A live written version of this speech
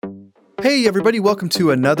Hey, everybody, welcome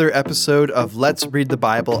to another episode of Let's Read the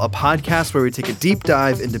Bible, a podcast where we take a deep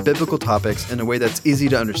dive into biblical topics in a way that's easy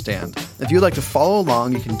to understand. If you'd like to follow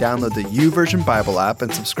along, you can download the YouVersion Bible app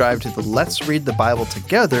and subscribe to the Let's Read the Bible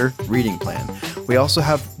Together reading plan. We also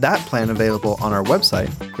have that plan available on our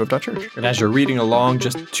website, grove.church. And as you're reading along,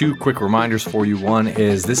 just two quick reminders for you. One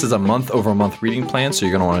is this is a month-over-month reading plan, so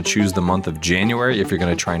you're going to want to choose the month of January if you're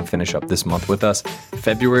going to try and finish up this month with us.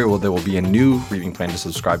 February, there will be a new reading plan to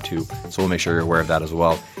subscribe to, so we'll make sure you're aware of that as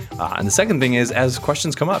well. And the second thing is, as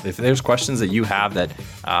questions come up, if there's questions that you have that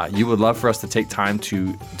you would love for us to take time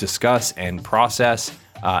to discuss and process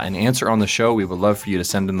and answer on the show, we would love for you to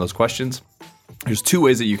send in those questions. There's two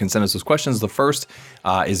ways that you can send us those questions. The first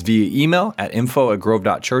is via email at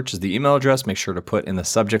info@grove.church is the email address. Make sure to put in the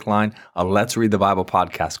subject line a Let's Read the Bible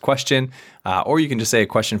podcast question, or you can just say a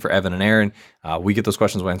question for Evan and Aaron. We get those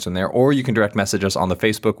questions, we'll answer them there, or you can direct message us on the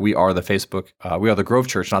Facebook. We are the Facebook. We are the Grove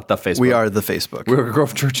Church, not the Facebook. We are the Facebook. We're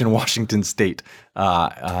Grove Church in Washington State,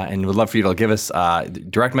 and we'd love for you to give us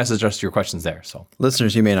direct message us your questions there. So,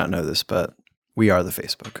 listeners, you may not know this, but we are the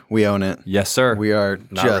Facebook. We own it. Yes, sir. We are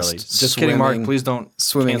Not really. Just kidding, Mark. Please don't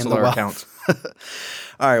cancel our account. All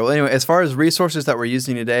right. Well, anyway, as far as resources that we're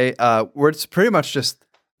using today, it's pretty much just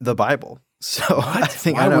the Bible. So I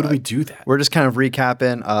think why would we do that? We're just kind of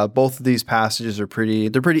recapping. Both of these passages are pretty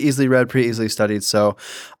easily read, pretty easily studied. So,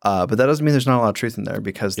 but that doesn't mean there's not a lot of truth in there,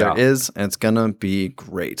 because there is, and it's gonna be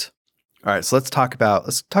great. All right, so let's talk about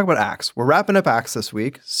Acts. We're wrapping up Acts this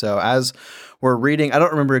week. So as we're reading, I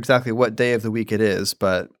don't remember exactly what day of the week it is,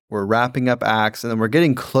 but we're wrapping up Acts, and then we're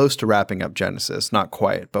getting close to wrapping up Genesis. Not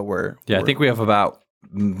quite, but I think we have about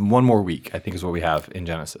one more week, I think is what we have in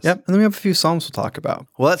Genesis. Yep, and then we have a few Psalms we'll talk about.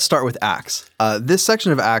 Well, let's start with Acts. This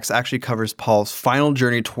section of Acts actually covers Paul's final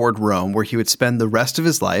journey toward Rome, where he would spend the rest of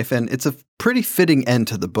his life, and it's a pretty fitting end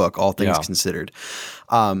to the book, all things considered.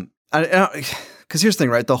 Because here's the thing,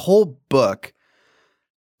 right? The whole book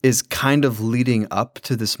is kind of leading up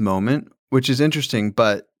to this moment, which is interesting.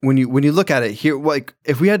 But when you look at it here, like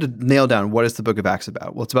if we had to nail down what is the book of Acts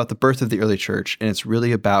about, well, it's about the birth of the early church, and it's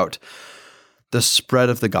really about the spread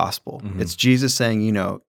of the gospel. Mm-hmm. It's Jesus saying,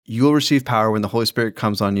 you will receive power when the Holy Spirit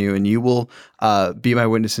comes on you, and you will be my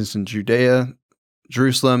witnesses in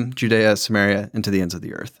Jerusalem, Judea, Samaria, and to the ends of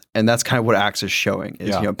the earth. And that's kind of what Acts is showing.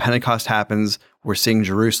 Is Pentecost happens, we're seeing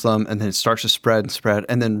Jerusalem, and then it starts to spread and spread.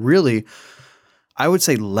 And then really, I would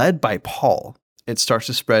say led by Paul, it starts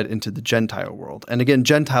to spread into the Gentile world. And again,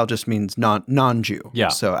 Gentile just means non-Jew,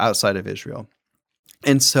 so outside of Israel.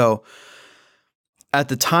 And so at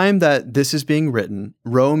the time that this is being written,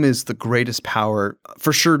 Rome is the greatest power,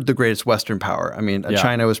 for sure the greatest Western power. I mean,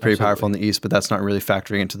 China was pretty powerful in the East, but that's not really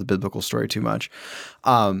factoring into the biblical story too much.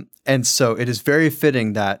 And so it is very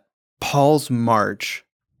fitting that Paul's march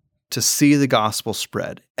to see the gospel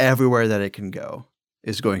spread everywhere that it can go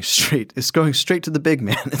is going straight. It's going straight to the big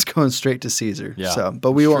man. It's going straight to Caesar. Yeah, so,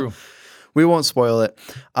 but we won't spoil it.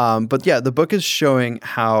 But yeah, the book is showing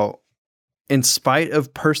how, in spite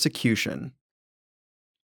of persecution,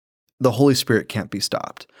 the Holy Spirit can't be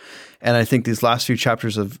stopped. And I think these last few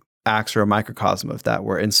chapters of Acts are a microcosm of that,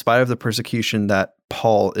 where in spite of the persecution that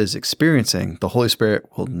Paul is experiencing, the Holy Spirit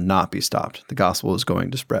will not be stopped. The gospel is going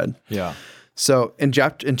to spread. Yeah. So in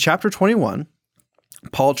chapter 21,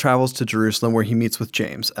 Paul travels to Jerusalem, where he meets with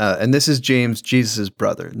James. And this is James, Jesus'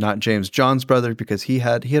 brother, not James, John's brother, because he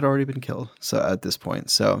had already been killed at this point.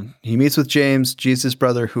 So he meets with James, Jesus'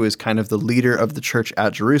 brother, who is kind of the leader of the church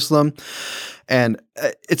at Jerusalem. And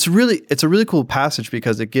it's a really cool passage,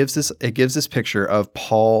 because it gives this picture of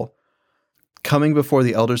Paul coming before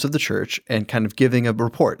the elders of the church and kind of giving a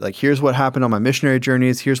report. Like, here's what happened on my missionary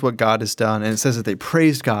journeys. Here's what God has done. And it says that they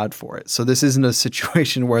praised God for it. So this isn't a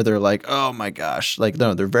situation where they're like, oh my gosh. Like,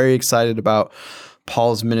 no, they're very excited about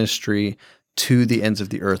Paul's ministry to the ends of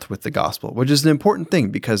the earth with the gospel, which is an important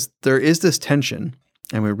thing, because there is this tension,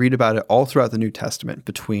 and we read about it all throughout the New Testament,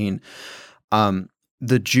 between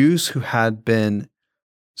the Jews who had been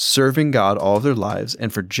serving God all of their lives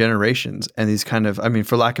and for generations, and these kind of,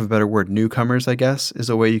 for lack of a better word, newcomers, I guess, is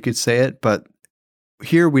a way you could say it. But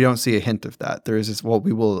here we don't see a hint of that. There is this, well,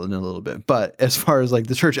 we will in a little bit. But as far as like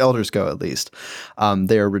the church elders go, at least,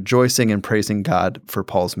 they are rejoicing and praising God for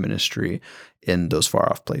Paul's ministry in those far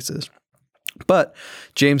off places. But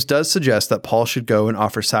James does suggest that Paul should go and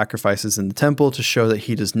offer sacrifices in the temple to show that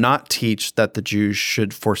he does not teach that the Jews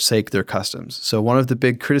should forsake their customs. So one of the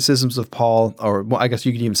big criticisms of Paul, or I guess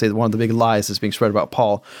you could even say that one of the big lies that's being spread about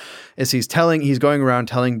Paul, is he's going around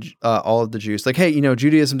telling all of the Jews, like, hey,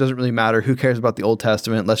 Judaism doesn't really matter. Who cares about the Old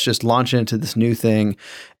Testament? Let's just launch into this new thing,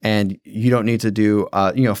 and you don't need to do,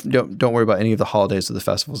 don't worry about any of the holidays or the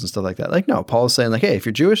festivals and stuff like that. Like, no, Paul is saying, like, hey, if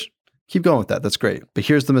you're Jewish, keep going with that. That's great. But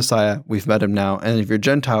here's the Messiah. We've met him now. And if you're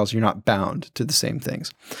Gentiles, you're not bound to the same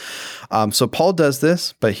things. So Paul does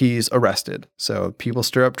this, but he's arrested. So people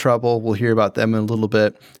stir up trouble. We'll hear about them in a little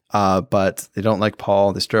bit. But they don't like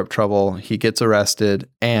Paul. They stir up trouble. He gets arrested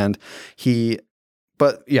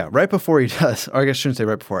But yeah, right before he does, or I guess I shouldn't say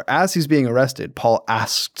right before, as he's being arrested, Paul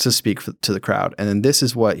asks to speak to the crowd. And then this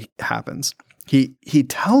is what happens. He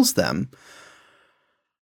tells them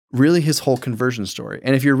really his whole conversion story.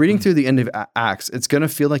 And if you're reading through the end of Acts, it's going to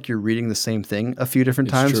feel like you're reading the same thing a few different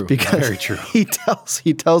times. True. Because Very true.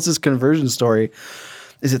 he tells his conversion story.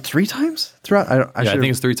 Is it 3 times throughout? I think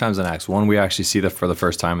it's 3 times in Acts. One, we actually see that for the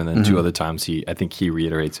first time, and then 2 other times I think he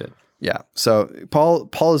reiterates it. Yeah. So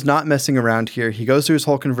Paul is not messing around here. He goes through his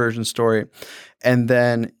whole conversion story, and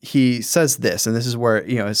then he says this, and this is where,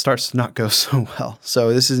 it starts to not go so well.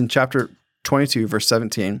 So this is in chapter 22, verse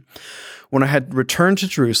 17. When I had returned to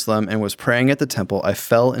Jerusalem and was praying at the temple, I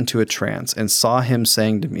fell into a trance and saw him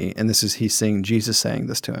saying to me, and he's saying, Jesus saying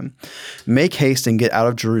this to him, make haste and get out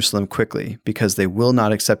of Jerusalem quickly, because they will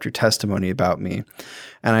not accept your testimony about me.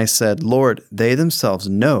 And I said, Lord, they themselves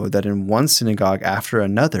know that in one synagogue after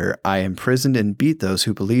another I imprisoned and beat those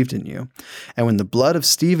who believed in you. And when the blood of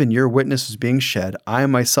Stephen, your witness, was being shed, I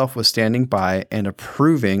myself was standing by and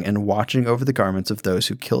approving and watching over the garments of those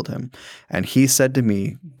who killed him. And he said to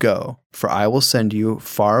me, go, for I will send you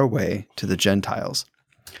far away to the Gentiles.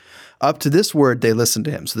 Up to this word, they listened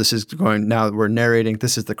to him. So this is going, now we're narrating,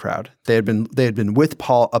 this is the crowd. They had been with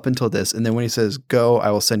Paul up until this. And then when he says, go,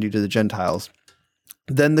 I will send you to the Gentiles,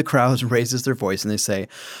 then the crowd raises their voice and they say,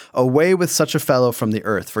 away with such a fellow from the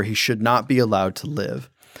earth, for he should not be allowed to live.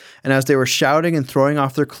 And as they were shouting and throwing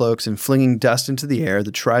off their cloaks and flinging dust into the air,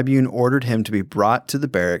 the tribune ordered him to be brought to the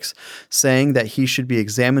barracks, saying that he should be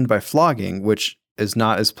examined by flogging, which is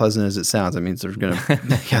not as pleasant as it sounds. It means they're going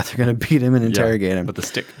to beat him and interrogate him with a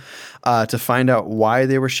stick to find out why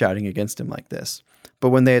they were shouting against him like this. But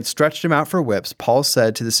when they had stretched him out for whips, Paul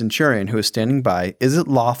said to the centurion who was standing by, is it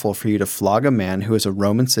lawful for you to flog a man who is a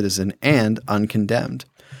Roman citizen and uncondemned?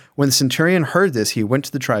 When the centurion heard this, he went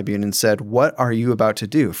to the tribune and said, what are you about to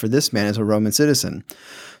do? For this man is a Roman citizen.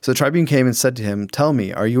 So the tribune came and said to him, tell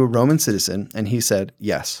me, are you a Roman citizen? And he said,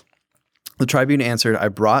 yes. The tribune answered, I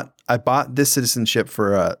bought this citizenship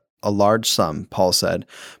for a large sum, Paul said,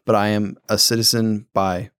 but I am a citizen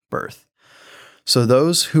by birth. So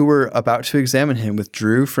those who were about to examine him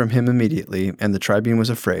withdrew from him immediately, and the tribune was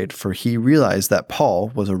afraid, for he realized that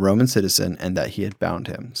Paul was a Roman citizen and that he had bound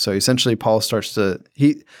him. So essentially, Paul's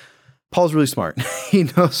really smart. He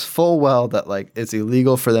knows full well that it's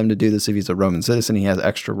illegal for them to do this if he's a Roman citizen. He has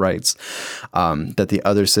extra rights that the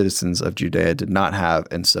other citizens of Judea did not have,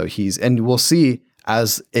 and so and we'll see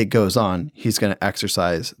as it goes on, he's going to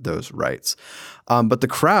exercise those rights. But the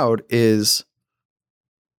crowd is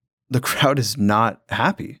not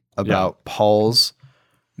happy about Paul's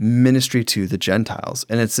ministry to the Gentiles.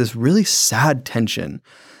 And it's this really sad tension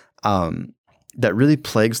that really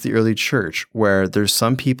plagues the early church, where there's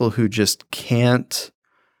some people who just can't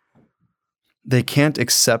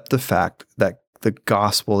accept the fact that the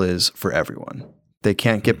gospel is for everyone. They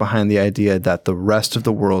can't get behind the idea that the rest of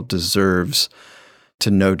the world deserves to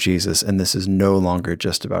know Jesus, and this is no longer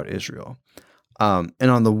just about Israel. And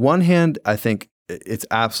on the one hand, I think it's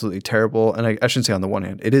absolutely terrible. And I shouldn't say on the one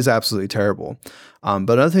hand, it is absolutely terrible. But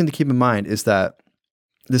another thing to keep in mind is that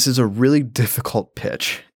this is a really difficult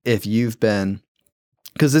pitch if you've been,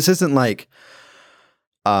 because this isn't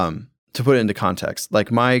to put it into context,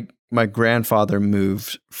 my grandfather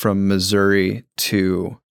moved from Missouri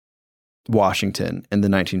to Washington in the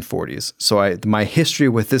 1940s. So my history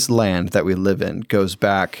with this land that we live in goes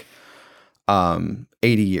back 80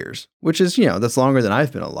 years, which is, that's longer than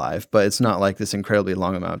I've been alive, but it's not like this incredibly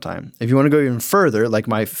long amount of time. If you want to go even further, like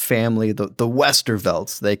my family, the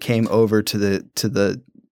Westervelts, they came over to the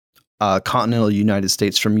continental United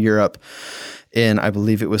States from Europe in, I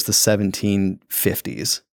believe it was the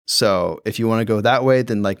 1750s. So if you want to go that way,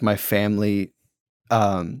 then my family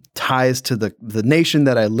ties to the nation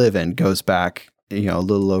that I live in goes back, a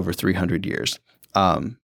little over 300 years.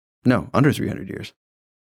 No, under 300 years.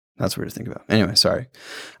 That's weird to think about. Anyway, sorry.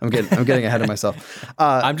 I'm getting ahead of myself.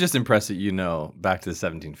 I'm just impressed that back to the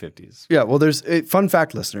 1750s. Yeah, well, there's a fun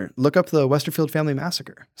fact, listener. Look up the Westerfield Family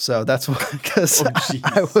Massacre. So that's why, because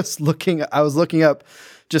I was looking up,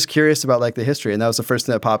 just curious about the history, and that was the first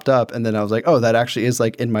thing that popped up. And then I was like, oh, that actually is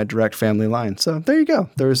in my direct family line. So there you go.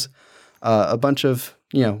 There's a bunch of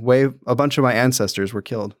my ancestors were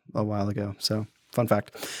killed a while ago. So fun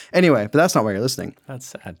fact. Anyway, but that's not why you're listening. That's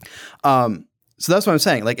sad. So that's what I'm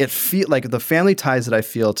saying. Like like the family ties that I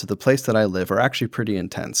feel to the place that I live are actually pretty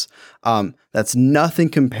intense. That's nothing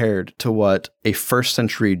compared to what a first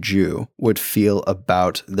century Jew would feel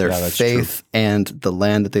about their faith and the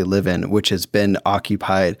land that they live in, which has been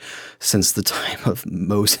occupied since the time of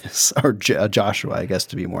Moses or Joshua, I guess,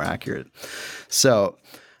 to be more accurate. So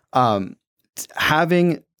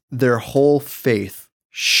having their whole faith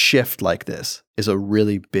shift like this is a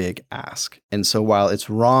really big ask. And so while it's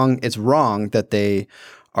wrong that they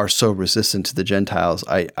are so resistant to the Gentiles,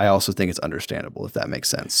 I also think it's understandable, if that makes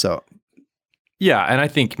sense. So yeah, and I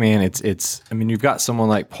think, man, I mean, you've got someone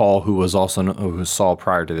like Paul who was Saul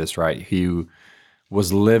prior to this, right? He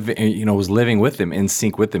was living with him, in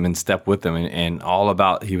sync with him, in step with him, and all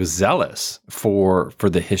about, he was zealous for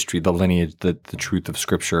the history, the lineage, the truth of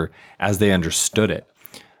Scripture as they understood it.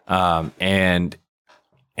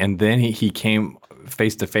 And then he came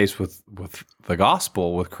face to face with the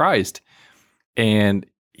gospel, with Christ, and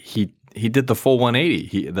he did the full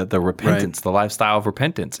 180. The repentance, right. The lifestyle of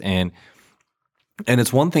repentance, and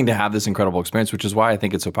it's one thing to have this incredible experience, which is why I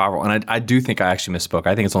think it's so powerful. And I do think I actually misspoke.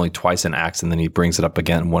 I think it's only twice in Acts, and then he brings it up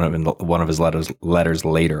again in one of his letters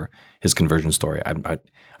later, his conversion story.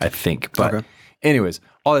 I think, but okay. Anyways,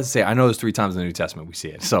 all that to say, I know there's 3 times in the New Testament we see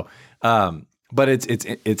it. So. But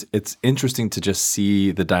it's interesting to just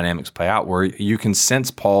see the dynamics play out, where you can sense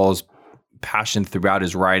Paul's passion throughout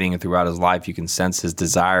his writing and throughout his life. You can sense his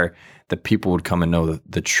desire that people would come and know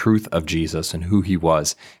the truth of Jesus and who he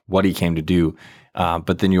was, what he came to do.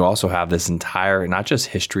 But then you also have this entire, not just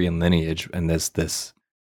history and lineage and this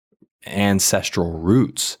ancestral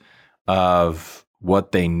roots of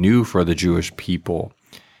what they knew for the Jewish people.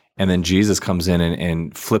 And then Jesus comes in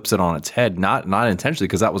and flips it on its head, not intentionally,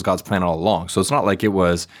 because that was God's plan all along. So it's not like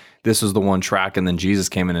this was the one track and then Jesus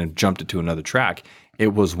came in and jumped it to another track.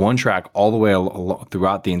 It was one track all the way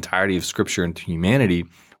throughout the entirety of Scripture and humanity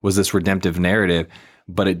was this redemptive narrative,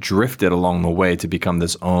 but it drifted along the way to become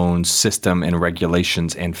this own system and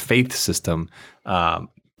regulations and faith system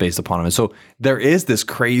based upon them. And so there is this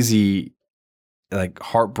crazy, like,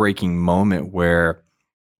 heartbreaking moment where,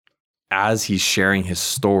 as he's sharing his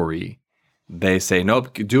story, they say,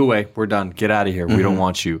 "Nope, do away. We're done. Get out of here. We don't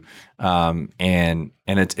want you." And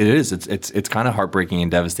it's kind of heartbreaking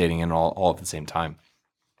and devastating, and all at the same time.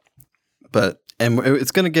 But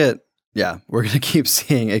it's going to get. Yeah, we're going to keep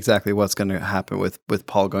seeing exactly what's going to happen with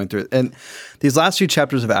Paul going through it. And these last few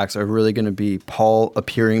chapters of Acts are really going to be Paul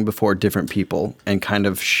appearing before different people and kind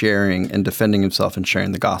of sharing and defending himself and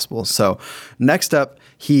sharing the gospel. So next up,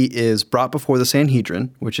 he is brought before the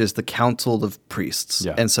Sanhedrin, which is the council of priests.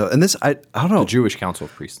 Yeah. And this, I don't know. The Jewish council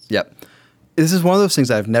of priests. Yep. This is one of those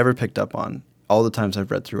things I've never picked up on all the times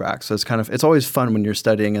I've read through Acts. So it's always fun when you're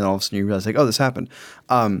studying and all of a sudden you realize, like, oh, this happened.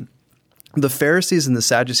 The Pharisees and the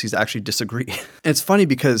Sadducees actually disagree. It's funny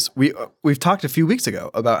because we've talked a few weeks ago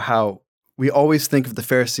about how we always think of the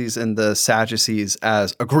Pharisees and the Sadducees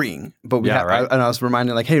as agreeing, but right. And I was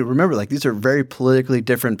reminding, like, hey, remember, like, these are very politically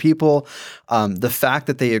different people. The fact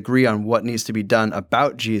that they agree on what needs to be done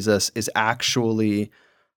about Jesus is actually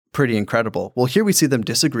pretty incredible. Well, here we see them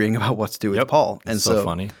disagreeing about what to do with Paul. And so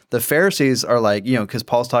funny. The Pharisees are like, because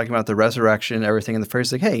Paul's talking about the resurrection and everything, and the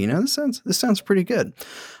Pharisees are like, hey, this sounds pretty good.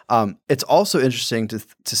 It's also interesting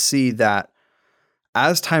to see that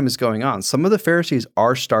as time is going on, some of the Pharisees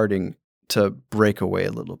are starting to break away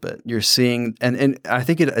a little bit. You're seeing, and I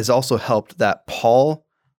think it has also helped that Paul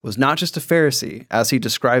was not just a Pharisee, as he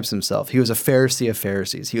describes himself. He was a Pharisee of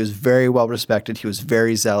Pharisees. He was very well respected. He was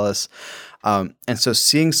very zealous. And so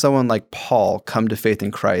seeing someone like Paul come to faith in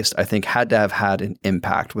Christ, I think had to have had an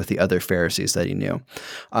impact with the other Pharisees that he knew.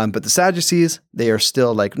 But the Sadducees, they are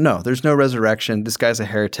still like, no, there's no resurrection. This guy's a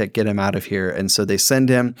heretic. Get him out of here. And so they send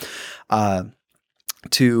him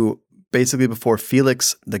to basically before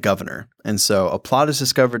Felix, the governor. And so a plot is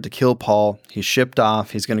discovered to kill Paul. He's shipped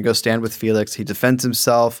off. He's going to go stand with Felix. He defends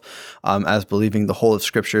himself as believing the whole of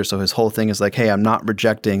Scripture. So his whole thing is like, hey, I'm not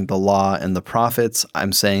rejecting the law and the prophets.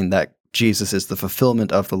 I'm saying that Jesus is the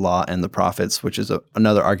fulfillment of the law and the prophets, which is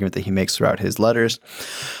another argument that he makes throughout his letters.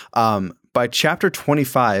 By chapter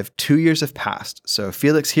 25, 2 years have passed. So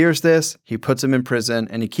Felix hears this, he puts him in prison,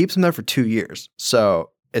 and he keeps him there for 2 years. So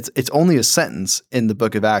it's only a sentence in the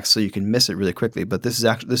book of Acts, so you can miss it really quickly. But this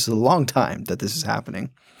is a long time that this is happening.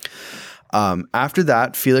 After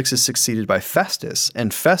that, Felix is succeeded by Festus,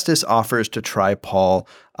 and Festus offers to try Paul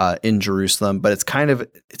in Jerusalem, but it's kind of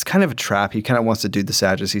a trap. He kind of wants to do the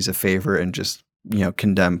Sadducees a favor and just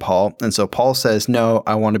condemn Paul. And so Paul says, no,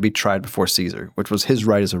 I want to be tried before Caesar, which was his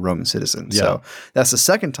right as a Roman citizen. Yeah. So that's the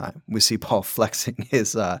second time we see Paul flexing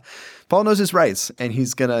his, Paul knows his rights, and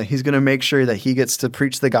he's going to make sure that he gets to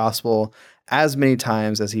preach the gospel as many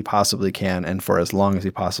times as he possibly can and for as long as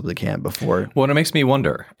he possibly can before. Well, it makes me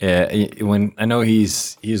wonder when I know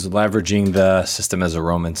he's leveraging the system as a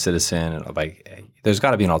Roman citizen, and like there's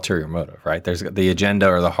got to be an ulterior motive, right? There's the agenda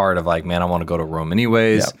or the heart of like, man, I want to go to Rome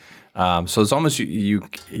anyways. Yeah. So it's almost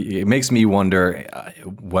it makes me wonder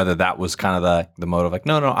whether that was kind of the motive. Like,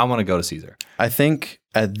 no, I want to go to Caesar. I think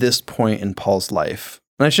at this point in Paul's life,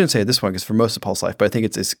 and I shouldn't say at this point because for most of Paul's life, but I think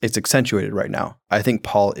it's accentuated right now. I think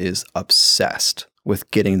Paul is obsessed with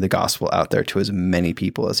getting the gospel out there to as many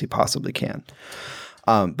people as he possibly can.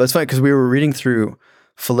 But it's funny because we were reading through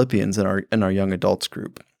Philippians in our young adults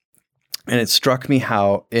group. And it struck me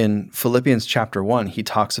how in Philippians chapter 1, he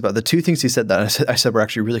talks about the two things he said that I said were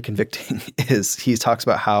actually really convicting is he talks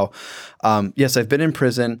about how, yes, I've been in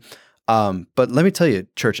prison, but let me tell you,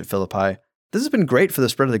 church at Philippi, this has been great for the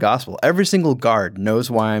spread of the gospel. Every single guard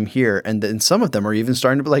knows why I'm here. And then some of them are even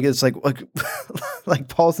starting to be like, it's like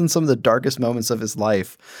Paul's in some of the darkest moments of his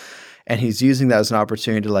life. And he's using that as an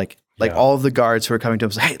opportunity to like all of the guards who are coming to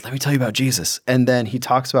him say, hey, let me tell you about Jesus. And then he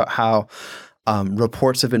talks about how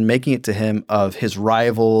reports have been making it to him of his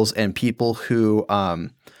rivals and people who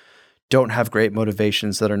don't have great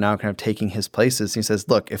motivations that are now kind of taking his places. And he says,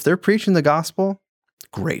 look, if they're preaching the gospel,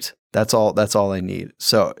 great. That's all I need.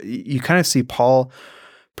 So you kind of see Paul,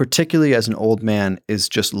 particularly as an old man, is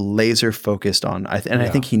just laser focused on, I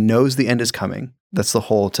think he knows the end is coming. That's the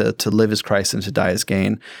whole to live as Christ and to die as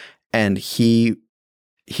gain. And he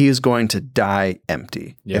is going to die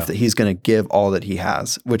empty if he's going to give all that he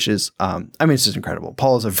has, which is, it's just incredible.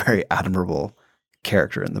 Paul is a very admirable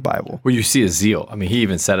character in the Bible. Well, you see his zeal. I mean, he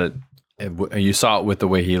even said it, you saw it with the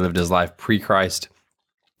way he lived his life pre-Christ,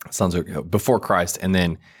 sounds like before Christ, and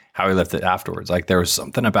then how he lived it afterwards. Like there was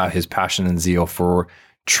something about his passion and zeal for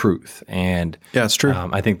truth. And yeah, it's true.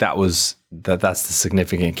 I think that's the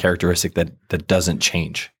significant characteristic that doesn't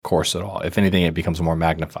change course at all. If anything, it becomes more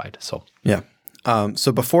magnified. So yeah.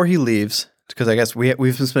 So before he leaves, because I guess we've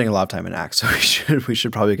been spending a lot of time in Acts, so we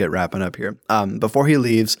should probably get wrapping up here. Before he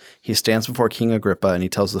leaves, he stands before King Agrippa and he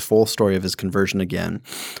tells the full story of his conversion again.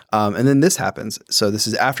 And then this happens. So this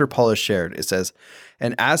is after Paul is shared. It says,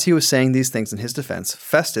 and as he was saying these things in his defense,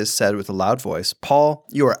 Festus said with a loud voice, Paul,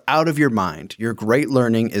 you are out of your mind. Your great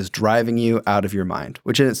learning is driving you out of your mind,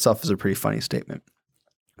 which in itself is a pretty funny statement.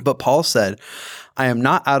 But Paul said, I am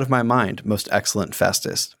not out of my mind, most excellent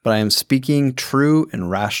Festus, but I am speaking true and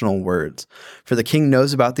rational words. For the king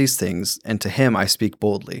knows about these things, and to him I speak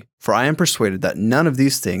boldly. For I am persuaded that none of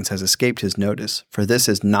these things has escaped his notice, for this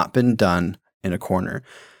has not been done in a corner.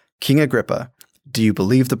 King Agrippa, do you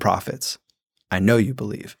believe the prophets? I know you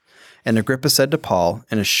believe. And Agrippa said to Paul,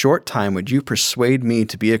 in a short time would you persuade me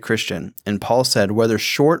to be a Christian? And Paul said, whether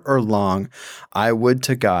short or long, I would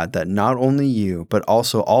to God that not only you, but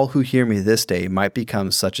also all who hear me this day might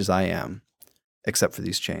become such as I am, except for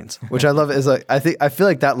these chains. Which I love is like, I feel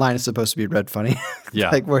like that line is supposed to be read funny. Yeah.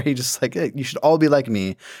 Like where he just like, hey, you should all be like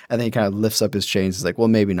me. And then he kind of lifts up his chains. He's like, well,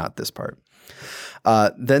 maybe not this part.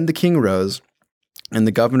 Then the king rose, and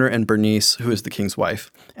the governor and Bernice, who is the king's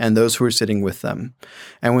wife, and those who were sitting with them.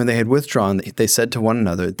 And when they had withdrawn, they said to one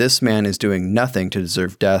another, this man is doing nothing to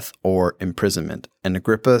deserve death or imprisonment. And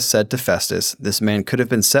Agrippa said to Festus, this man could have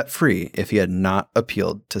been set free if he had not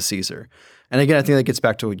appealed to Caesar. And again, I think that gets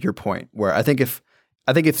back to your point, where I think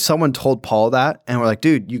if someone told Paul that, and we're like,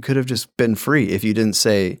 dude, you could have just been free if you didn't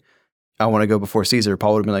say, I want to go before Caesar,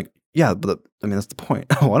 Paul would have been like, yeah, but that's the point.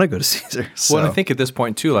 I want to go to Caesar. So. Well, I think at this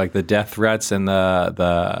point too, like the death threats and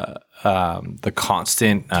the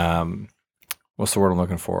constant, what's the word I'm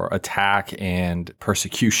looking for? Attack and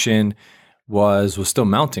persecution was still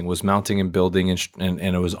mounting and building and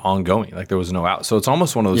it was ongoing. Like there was no out. So it's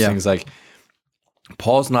almost one of those things like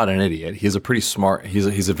Paul's not an idiot. He's a pretty smart,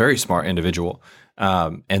 he's a very smart individual.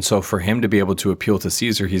 And so for him to be able to appeal to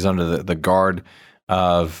Caesar, he's under the guard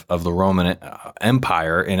of the Roman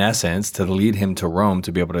Empire, in essence, to lead him to Rome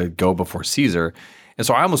to be able to go before Caesar. And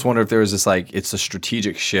so I almost wonder if there was this it's a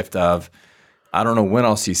strategic shift of, I don't know when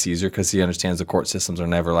I'll see Caesar because he understands the court systems are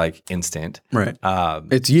never like instant. Right.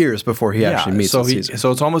 It's years before he actually meets with Caesar. So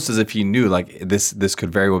it's almost as if he knew like this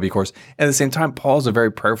could very well be course. At the same time, Paul's a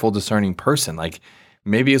very prayerful, discerning person. Like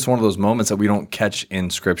maybe it's one of those moments that we don't catch in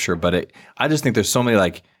scripture, but I just think there's so many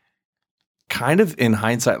like, kind of in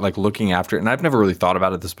hindsight, like looking after it, and I've never really thought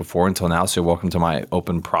about this before until now, so welcome to my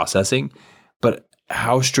open processing, but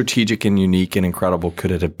how strategic and unique and incredible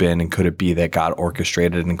could it have been and could it be that God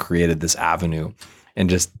orchestrated and created this avenue and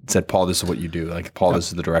just said, Paul, this is what you do. Like, Paul, this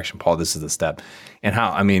is the direction. Paul, this is the step. And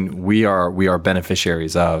how, I mean, we are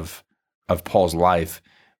beneficiaries of Paul's life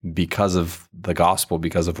because of the gospel,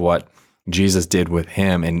 because of what Jesus did with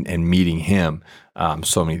him and meeting him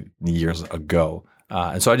so many years ago.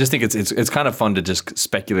 And so I just think it's kind of fun to just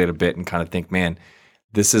speculate a bit and kind of think, man,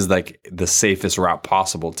 this is like the safest route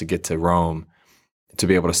possible to get to Rome, to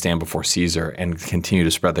be able to stand before Caesar and continue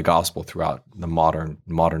to spread the gospel throughout the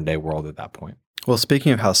modern day world at that point. Well,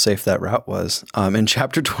 speaking of how safe that route was, in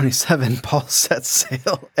chapter 27, Paul sets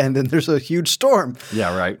sail, and then there's a huge storm.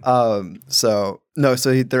 Yeah, right. So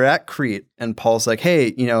they're at Crete, and Paul's like,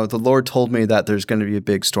 hey, the Lord told me that there's going to be a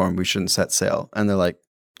big storm. We shouldn't set sail. And they're like,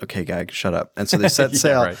 okay, guy, shut up. And so they set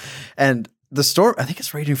sail. Right. And the storm, I think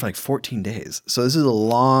it's raging for like 14 days. So this is a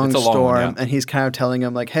long storm. One, yeah. And he's kind of telling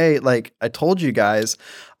them like, hey, like I told you guys.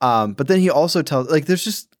 But then he also tells, like, there's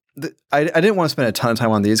just, I didn't want to spend a ton of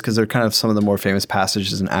time on these because they're kind of some of the more famous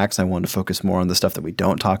passages in Acts. I wanted to focus more on the stuff that we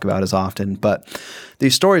don't talk about as often. But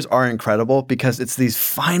these stories are incredible because it's these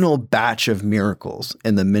final batch of miracles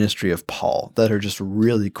in the ministry of Paul that are just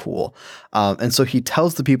really cool. And so he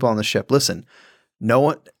tells the people on the ship, listen,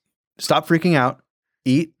 stop freaking out,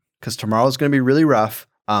 eat, because tomorrow's going to be really rough,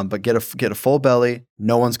 but get a full belly.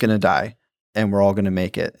 No one's going to die, and we're all going to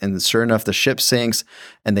make it. And sure enough, the ship sinks,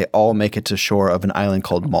 and they all make it to shore of an island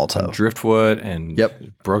called Malta. Driftwood and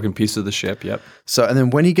broken piece of the ship, yep. So, and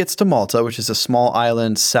then when he gets to Malta, which is a small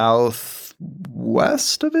island southwest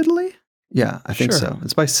of Italy? Yeah, I think so.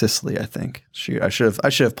 It's by Sicily, I think. Shoot, I should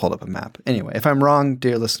have pulled up a map. Anyway, if I'm wrong,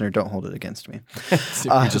 dear listener, don't hold it against me.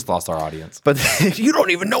 We just lost our audience. But you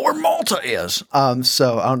don't even know where Malta is.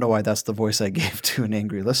 So I don't know why that's the voice I gave to an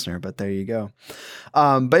angry listener, but there you go.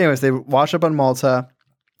 But anyways, they wash up on Malta.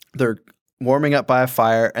 They're warming up by a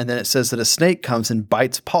fire, and then it says that a snake comes and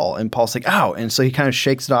bites Paul, and Paul's like, ow. And so he kind of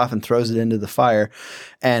shakes it off and throws it into the fire.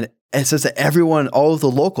 And it says that all of the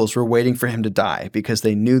locals were waiting for him to die because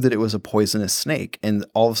they knew that it was a poisonous snake. And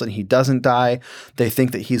all of a sudden he doesn't die. They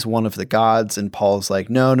think that he's one of the gods. And Paul's like,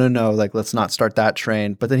 no, like, let's not start that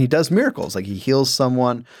train. But then he does miracles. Like, he heals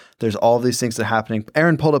someone. There's all these things that are happening.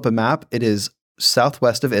 Aaron pulled up a map. It is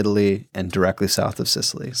southwest of Italy and directly south of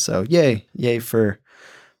Sicily. So yay for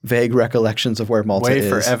vague recollections of where Malta is. Way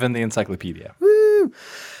for Evan the encyclopedia. Woo!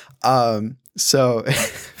 So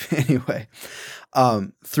anyway,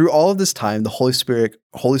 through all of this time, the Holy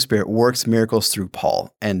Spirit works miracles through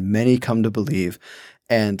Paul, and many come to believe.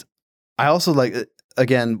 And I also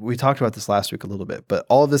again, we talked about this last week a little bit, but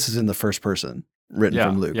all of this is in the first person written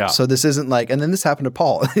from Luke. Yeah. So this isn't like, and then this happened to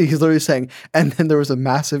Paul. He's literally saying, and then there was a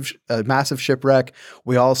massive shipwreck.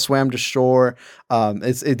 We all swam to shore.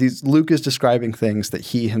 Luke is describing things that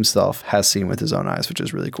he himself has seen with his own eyes, which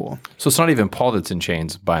is really cool. So it's not even Paul that's in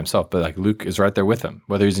chains by himself, but like Luke is right there with him,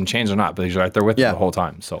 whether he's in chains or not, but he's right there with him the whole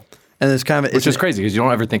time. So, and it's kind of, which is crazy because you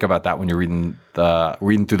don't ever think about that when you're reading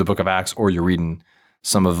through the book of Acts, or you're reading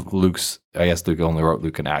some of Luke's, I guess Luke only wrote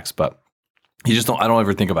Luke and Acts, but I don't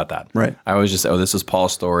ever think about that. Right. I always just say, this is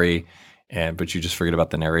Paul's story, but you just forget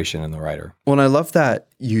about the narration and the writer. Well, and I love that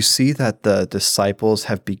you see that the disciples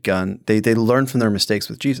have begun, they learn from their mistakes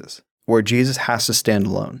with Jesus, where Jesus has to stand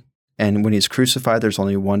alone. And when he's crucified, there's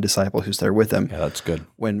only one disciple who's there with him. Yeah, that's good.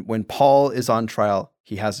 When Paul is on trial,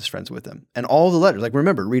 he has his friends with him. And all the letters, like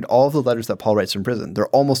remember, read all the letters that Paul writes from prison. They're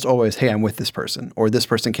almost always, hey, I'm with this person, or this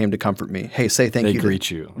person came to comfort me. Hey, say thank you. They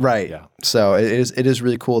greet you. Right. Yeah. So it is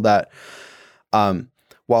really cool that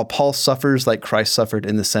while Paul suffers like Christ suffered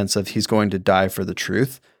in the sense of he's going to die for the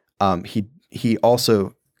truth, he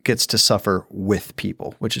also gets to suffer with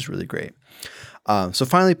people, which is really great. So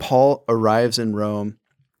finally, Paul arrives in Rome,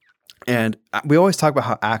 and we always talk about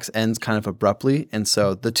how Acts ends kind of abruptly. And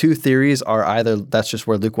so the two theories are either that's just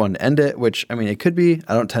where Luke wanted to end it, which, I mean, it could be.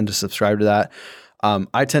 I don't tend to subscribe to that.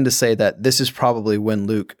 I tend to say that this is probably when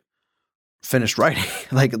Luke finished writing.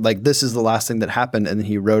 like this is the last thing that happened, and then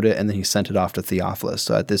he wrote it, and then he sent it off to Theophilus.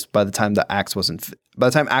 So by the time Acts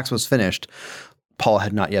was finished, Paul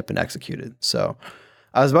had not yet been executed. So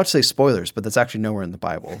I was about to say spoilers, but that's actually nowhere in the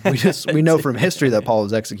Bible. We know from history that Paul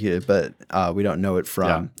was executed, but we don't know it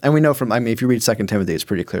from, and we know from, I mean, if you read 2 Timothy, it's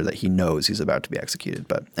pretty clear that he knows he's about to be executed.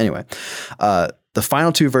 But anyway, the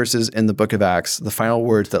final two verses in the book of Acts, the final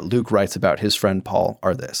words that Luke writes about his friend Paul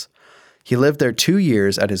are this: he lived there 2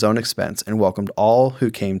 years at his own expense and welcomed all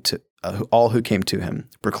who came to him,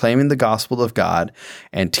 proclaiming the gospel of God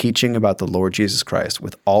and teaching about the Lord Jesus Christ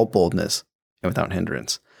with all boldness and without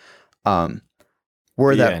hindrance.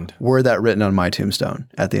 Were that written on my tombstone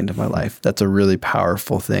at the end of my life. That's a really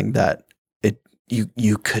powerful thing that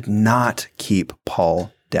you could not keep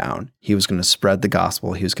Paul down. He was going to spread the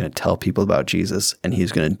gospel. He was going to tell people about Jesus, and he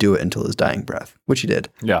was going to do it until his dying breath, which he did.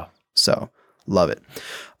 Yeah. So love it.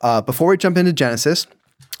 Before we jump into Genesis,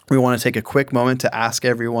 we want to take a quick moment to ask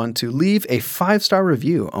everyone to leave a 5-star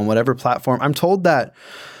review on whatever platform. I'm told that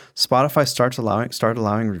Spotify started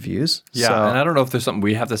allowing reviews. Yeah, so, and I don't know if there's something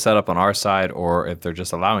we have to set up on our side or if they're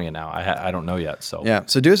just allowing it now. I don't know yet. So yeah,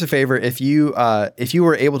 so do us a favor. If you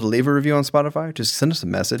were able to leave a review on Spotify, just send us a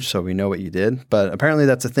message so we know what you did. But apparently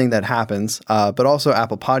that's a thing that happens. But also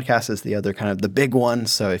Apple Podcasts is the other kind of the big one.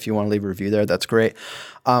 So if you want to leave a review there, that's great.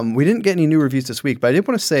 We didn't get any new reviews this week, but I did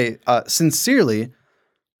want to say sincerely,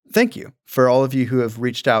 thank you for all of you who have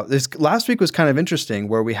reached out. This last week was kind of interesting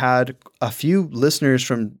where we had a few listeners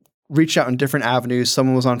from reached out in different avenues.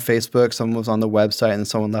 Someone was on Facebook, someone was on the website, and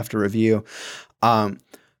someone left a review.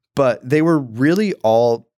 But they were really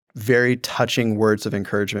all very touching words of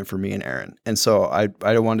encouragement for me and Aaron. And so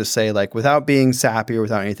I wanted to say, like, without being sappy or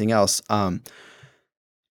without anything else,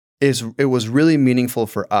 it was really meaningful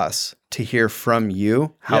for us to hear from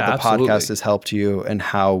you how the podcast has helped you and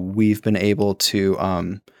how we've been able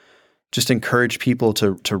to just encourage people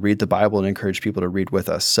to read the Bible and encourage people to read with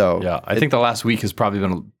us. So yeah, I think the last week has probably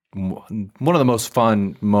been one of the most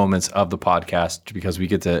fun moments of the podcast because we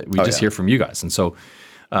hear from you guys. And so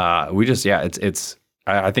it's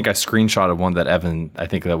I think I screenshotted one that Evan, I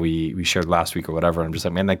think that we shared last week or whatever. And I'm just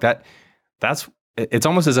like, man, like it's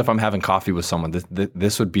almost as if I'm having coffee with someone.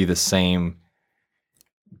 This would be the same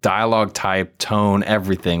dialogue type, tone,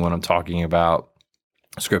 everything when I'm talking about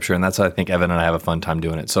Scripture. And that's why I think Evan and I have a fun time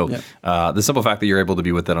doing it. So the simple fact that you're able to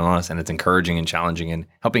be with it on us and it's encouraging and challenging and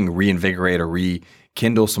helping reinvigorate or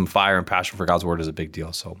rekindle some fire and passion for God's word is a big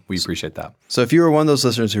deal. So we appreciate that. So if you were one of those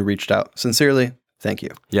listeners who reached out, sincerely, thank you.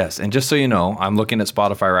 Yes. And just so you know, I'm looking at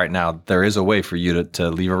Spotify right now. There is a way for you to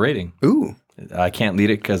leave a rating. Ooh. I can't lead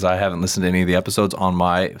it because I haven't listened to any of the episodes on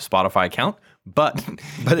my Spotify account, but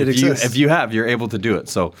it exists. If you have, you're able to do it.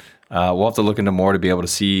 So we'll have to look into more to be able to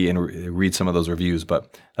see and read some of those reviews,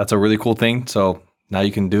 but that's a really cool thing. So now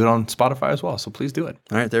you can do it on Spotify as well. So please do it.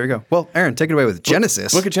 All right, there we go. Well, Aaron, take it away with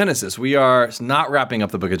Genesis. Book of Genesis. We are not wrapping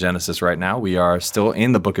up the book of Genesis right now. We are still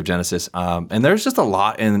in the book of Genesis. And there's just a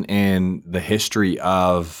lot in the history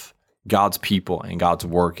of God's people and God's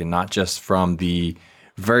work, and not just from the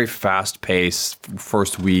very fast-paced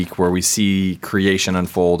first week where we see creation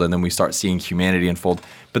unfold and then we start seeing humanity unfold.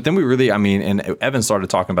 But then we really, and Evan started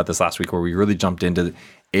talking about this last week where we really jumped into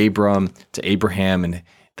Abram to Abraham and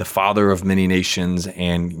the father of many nations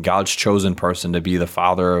and God's chosen person to be the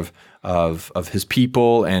father of his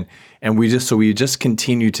people. And we just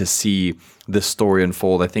continue to see this story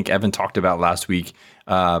unfold. I think Evan talked about last week,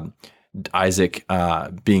 Isaac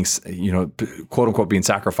being, quote unquote, being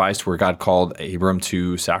sacrificed, where God called Abram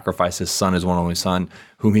to sacrifice his son, his one and only son,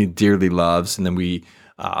 whom he dearly loves. And then we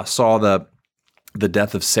saw the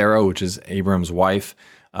death of Sarah, which is Abram's wife.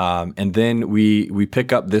 And then we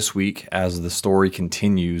pick up this week as the story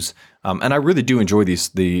continues. And I really do enjoy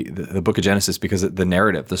the book of Genesis because of the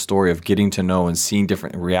narrative, the story of getting to know and seeing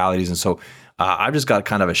different realities. And so I've just got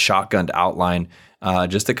kind of a shotgunned outline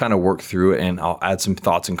just to kind of work through it, and I'll add some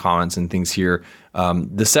thoughts and comments and things here.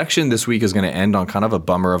 The section this week is going to end on kind of a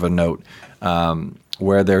bummer of a note,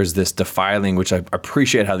 where there's this defiling, which I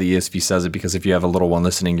appreciate how the ESV says it, because if you have a little one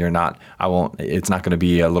listening, it's not going to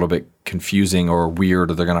be a little bit confusing or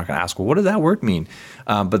weird, or they're not going to ask, well, what does that word mean?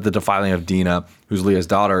 But the defiling of Dinah, who's Leah's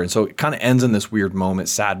daughter. And so it kind of ends in this weird moment,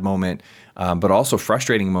 sad moment, but also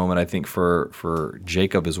frustrating moment, I think, for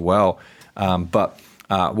Jacob as well. But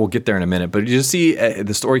we'll get there in a minute. But you just see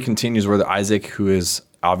the story continues where Isaac, who is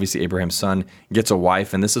obviously Abraham's son, gets a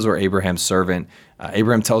wife. And this is where Abraham's servant,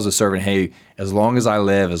 Abraham tells the servant, hey, as long as I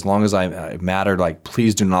live, as long as I matter, like,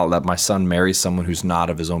 please do not let my son marry someone who's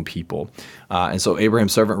not of his own people. And so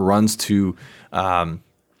Abraham's servant runs to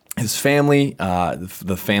his family,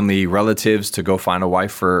 the family relatives, to go find a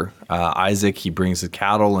wife for Isaac. He brings the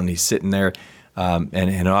cattle and he's sitting there. And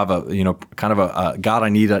he'll have God, I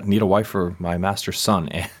need a wife for my master's son.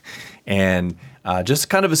 And just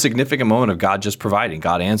kind of a significant moment of God just providing,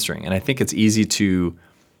 God answering. And I think it's easy to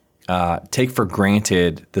take for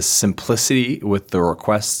granted the simplicity with the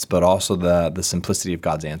requests, but also the simplicity of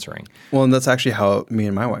God's answering. Well, and that's actually how me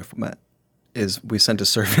and my wife met. Is we sent a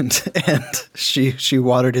servant and she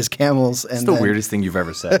watered his camels. And it's the weirdest thing you've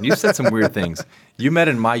ever said. You've said some weird things. You met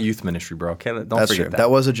in my youth ministry, bro. Okay, don't That's forget true. that.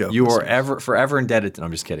 That was a joke. You are forever indebted to. No,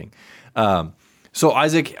 I'm just kidding. So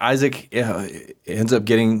Isaac ends up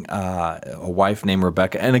getting a wife named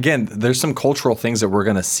Rebecca. And again, there's some cultural things that we're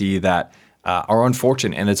going to see that are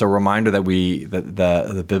unfortunate, and it's a reminder that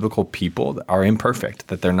the biblical people are imperfect,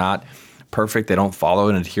 that they're not perfect. They don't follow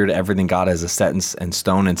and adhere to everything God has set in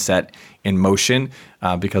stone and set in motion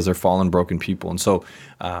because they're fallen, broken people. And so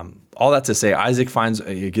all that to say, Isaac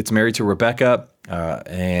gets married to Rebekah,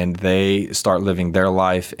 and they start living their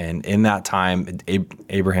life. And in that time,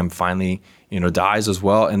 Abraham finally dies as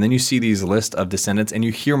well. And then you see these list of descendants, and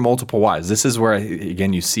you hear multiple wives. This is where,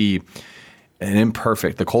 again, you see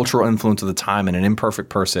the cultural influence of the time, and an imperfect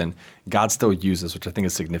person God still uses, which I think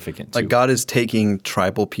is significant too. Like God is taking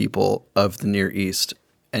tribal people of the Near East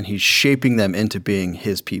and he's shaping them into being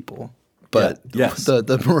his people. But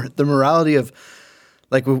the morality of,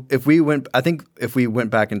 like, if we went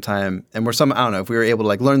back in time and I don't know, if we were able to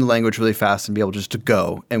like learn the language really fast and be able just to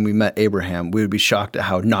go and we met Abraham, we would be shocked at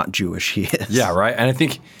how not Jewish he is. Yeah, right. And I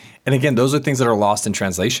think, and again, those are things that are lost in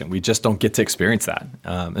translation. We just don't get to experience that.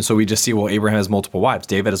 And so we just see, well, Abraham has multiple wives.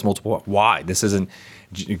 David has multiple wives. Why?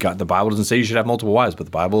 The Bible doesn't say you should have multiple wives, but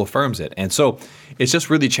the Bible affirms it. And so it's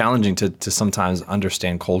just really challenging to sometimes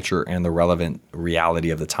understand culture and the relevant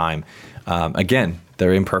reality of the time. Again,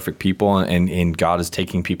 they're imperfect people, and God is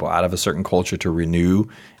taking people out of a certain culture to renew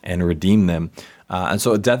and redeem them. And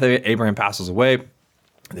so at death, Abraham passes away.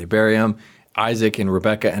 They bury him. Isaac and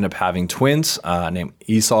Rebekah end up having twins named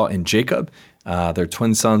Esau and Jacob. They're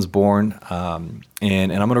twin sons born. And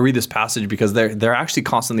I'm going to read this passage because they're actually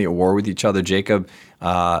constantly at war with each other. Jacob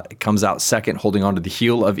comes out second, holding on to the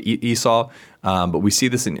heel of Esau. But we see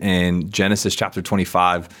this in Genesis chapter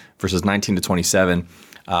 25, verses 19 to 27.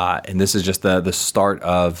 And this is just the start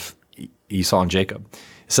of Esau and Jacob.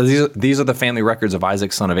 So these are the family records of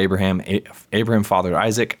Isaac, son of Abraham. Abraham fathered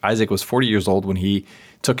Isaac. Isaac was 40 years old when he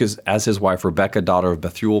took as his wife Rebekah, daughter of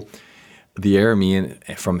Bethuel, the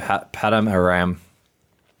Aramean from Paddan Aram,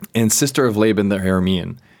 and sister of Laban the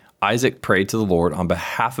Aramean. Isaac prayed to the Lord on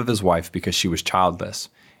behalf of his wife because she was childless.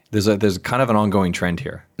 There's kind of an ongoing trend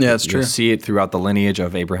here. Yeah, it's true. You'll see it throughout the lineage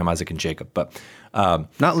of Abraham, Isaac, and Jacob. But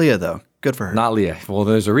not Leah, though. Good for her. Not Leah. Well,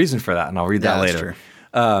 there's a reason for that, and I'll read that later.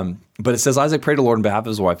 That's true. But it says Isaac prayed to the Lord on behalf of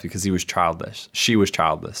his wife because he was childless. She was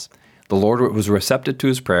childless. The Lord was receptive to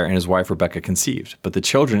his prayer, and his wife Rebekah conceived. But the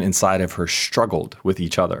children inside of her struggled with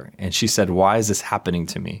each other. And she said, "Why is this happening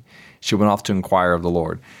to me?" She went off to inquire of the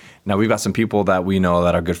Lord. Now, we've got some people that we know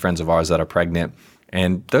that are good friends of ours that are pregnant.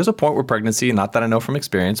 And there's a point where pregnancy, not that I know from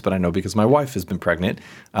experience, but I know because my wife has been pregnant,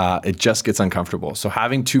 it just gets uncomfortable. So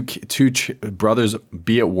having two brothers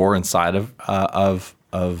be at war inside of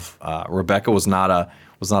Rebekah was not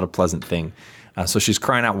a pleasant thing. So she's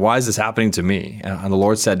crying out, "Why is this happening to me?" And the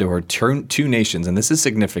Lord said to her, two nations, and this is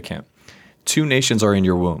significant, 2 nations are in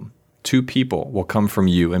your womb. 2 people will come from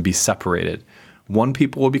you and be separated. 1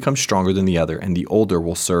 people will become stronger than the other, and the older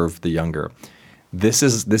will serve the younger. This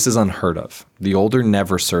is unheard of. The older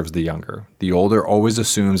never serves the younger. The older always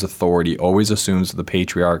assumes authority, always assumes the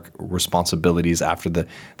patriarch responsibilities after the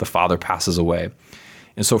father passes away.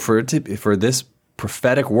 And so for this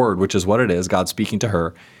prophetic word, which is what it is, God speaking to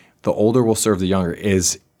her, the older will serve the younger,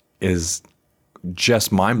 is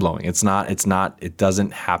just mind-blowing. It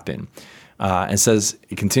doesn't happen.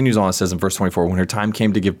 It continues on, it says in verse 24, when her time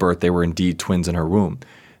came to give birth, they were indeed twins in her womb.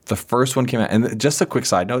 The first one came out, and just a quick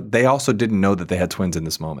side note, they also didn't know that they had twins in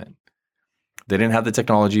this moment. They didn't have the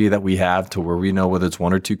technology that we have to where we know whether it's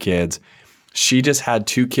 1 or 2 kids. She just had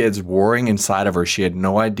 2 kids warring inside of her. She had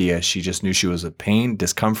no idea. She just knew she was in pain,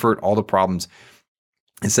 discomfort, all the problems.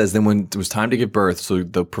 It says then when it was time to give birth, so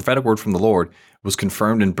the prophetic word from the Lord was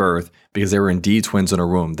confirmed in birth because they were indeed twins in her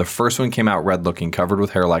womb. The first one came out red looking, covered with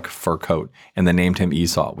hair like a fur coat, and they named him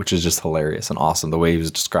Esau, which is just hilarious and awesome the way he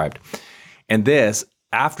was described. And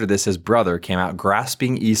after this, his brother came out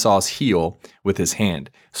grasping Esau's heel with his hand.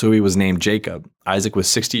 So he was named Jacob. Isaac was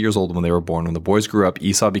 60 years old when they were born. When the boys grew up,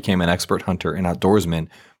 Esau became an expert hunter and outdoorsman,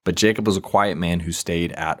 but Jacob was a quiet man who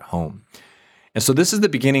stayed at home. And so this is the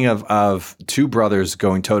beginning of 2 brothers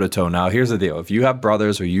going toe-to-toe. Now, here's the deal. If you have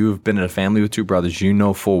brothers or you've been in a family with 2 brothers, you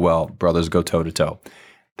know full well brothers go toe-to-toe.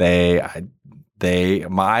 I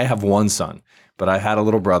have 1 son, but I had a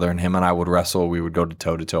little brother, and him and I would wrestle. We would go to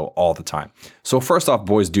toe-to-toe all the time. So first off,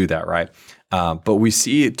 boys do that, right? But we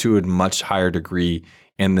see it to a much higher degree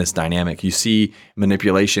in this dynamic. You see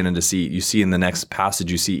manipulation and deceit. You see in the next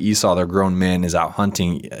passage, you see Esau, their grown man, is out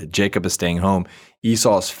hunting. Jacob is staying home.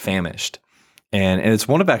 Esau is famished. And it's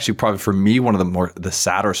one of actually probably for me one of the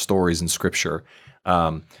sadder stories in Scripture.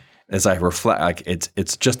 As I reflect, like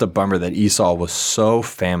it's just a bummer that Esau was so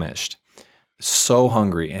famished, so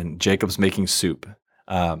hungry, and Jacob's making soup.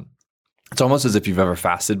 It's almost as if you've ever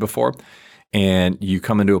fasted before, and you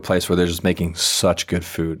come into a place where they're just making such good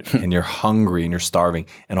food, and you're hungry and you're starving,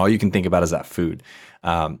 and all you can think about is that food.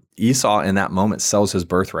 Esau in that moment sells his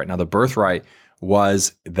birthright. Now the birthright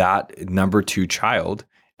was that number 2 child.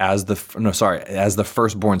 as the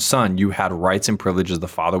firstborn son, you had rights and privileges. The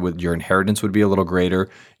father your inheritance would be a little greater.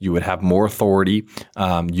 You would have more authority.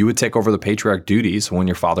 You would take over the patriarch duties when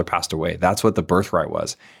your father passed away. That's what the birthright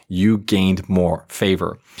was. You gained more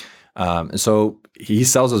favor. And so he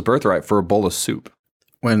sells his birthright for a bowl of soup.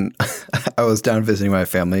 When I was down visiting my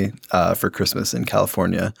family for Christmas in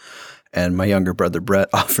California, and my younger brother Brett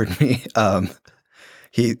offered me,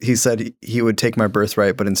 he said he would take my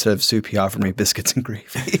birthright, but instead of soup, he offered me biscuits and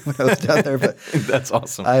gravy when I was down there. But that's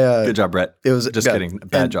awesome. Good job, Brett. It was just kidding.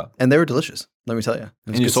 Bad job. And they were delicious. Let me tell you.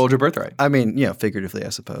 And you sold your birthright. I mean, figuratively, I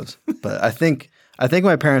suppose. But I think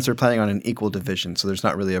my parents are planning on an equal division, so there's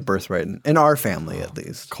not really a birthright in our family, at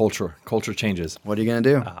least. Culture changes. What are you going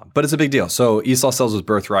to do? But it's a big deal. So Esau sells his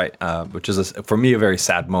birthright, which is for me a very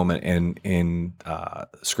sad moment in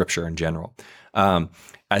Scripture in general.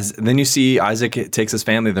 Then you see Isaac takes his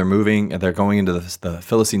family. They're moving. They're going into the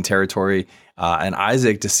Philistine territory, and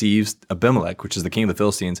Isaac deceives Abimelech, which is the king of the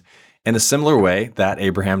Philistines, in a similar way that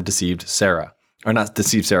Abraham deceived Sarah, or not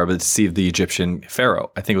deceived Sarah, but deceived the Egyptian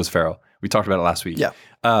Pharaoh. I think it was Pharaoh. We talked about it last week. Yeah.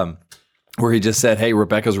 Where he just said, hey,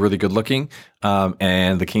 Rebecca's really good looking,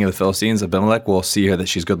 and the king of the Philistines, Abimelech, will see her that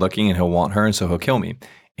she's good looking, and he'll want her, and so he'll kill me.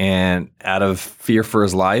 And out of fear for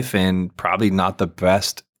his life, and probably not the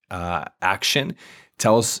best action,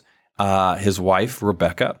 tells his wife,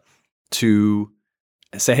 Rebecca, to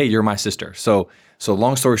say, hey, you're my sister. So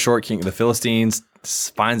long story short, the Philistines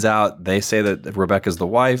finds out, they say that Rebecca's the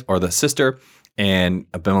wife or the sister, and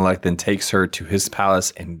Abimelech then takes her to his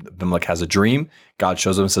palace, and Abimelech has a dream. God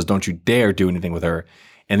shows him and says, don't you dare do anything with her.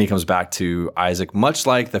 And he comes back to Isaac, much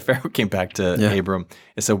like the Pharaoh came back to Abram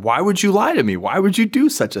and said, why would you lie to me? Why would you do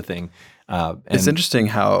such a thing? It's interesting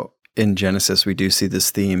how in Genesis we do see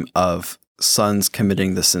this theme of sons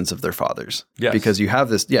committing the sins of their fathers. Yes. Because you have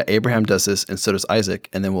this, Abraham does this, and so does Isaac.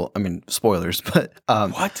 And then spoilers, but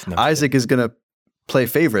what? No, Isaac is going to play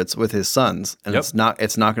favorites with his sons, and it's not going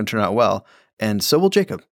to turn out well. And so will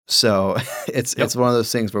Jacob. So it's one of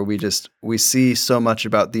those things where we see so much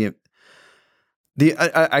about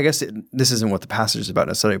I guess this isn't what the passage is about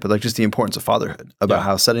necessarily, but like just the importance of fatherhood, about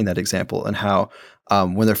how setting that example, and how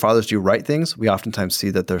when their fathers do right things, we oftentimes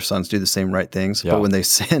see that their sons do the same right things. Yeah. But when they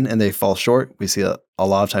sin and they fall short, we see a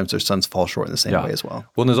lot of times their sons fall short in the same way as well.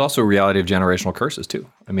 Well, and there's also a reality of generational curses too.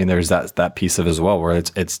 I mean, there's that piece of it as well, where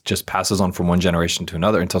it's just passes on from one generation to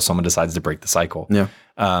another until someone decides to break the cycle. Yeah.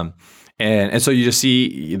 And so you just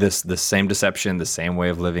see this same deception, the same way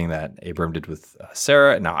of living that Abram did with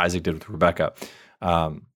Sarah, and now Isaac did with Rebecca.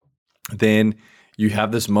 Then you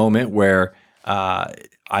have this moment where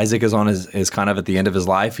Isaac is on his kind of at the end of his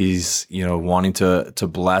life. He's wanting to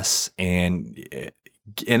bless and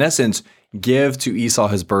in essence give to Esau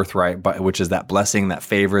his birthright, which is that blessing, that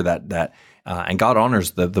favor, that and God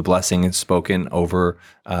honors the blessing spoken over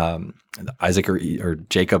Isaac or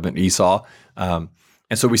Jacob and Esau.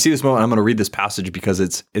 And so we see this moment. I'm going to read this passage because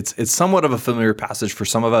it's somewhat of a familiar passage for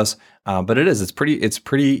some of us, but it's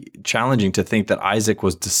pretty challenging to think that Isaac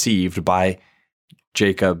was deceived by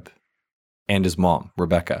Jacob and his mom,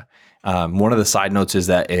 Rebecca. One of the side notes is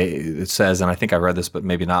that it says, and I think I read this, but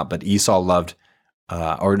maybe not, but Isaac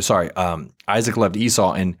loved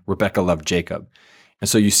Esau and Rebecca loved Jacob. And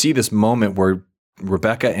so you see this moment where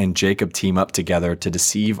Rebecca and Jacob team up together to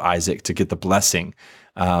deceive Isaac to get the blessing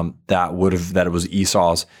that it was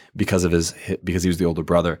Esau's because he was the older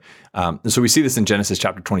brother. And so we see this in Genesis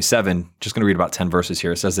chapter 27. Just going to read about 10 verses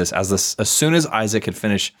here. It says this: as soon as Isaac had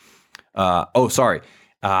finished.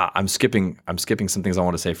 I'm skipping some things I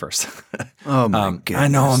want to say first. Oh my goodness! I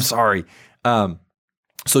know. I'm sorry.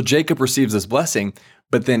 So Jacob receives this blessing,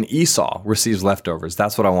 but then Esau receives leftovers.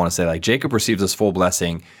 That's what I want to say. Like Jacob receives this full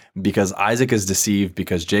blessing because Isaac is deceived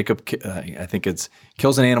because Jacob, I think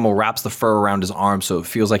kills an animal, wraps the fur around his arm so it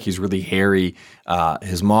feels like he's really hairy.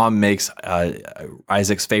 His mom makes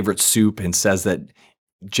Isaac's favorite soup and says that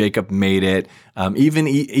Jacob made it.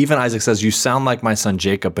 Even Isaac says, "You sound like my son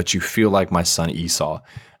Jacob, but you feel like my son Esau."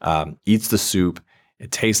 Eats the soup.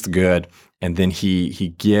 It tastes good. And then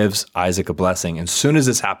he gives Isaac a blessing. And as soon as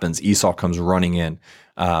this happens, Esau comes running in.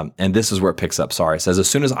 And this is where it picks up. Sorry. It says, as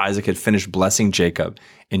soon as Isaac had finished blessing Jacob,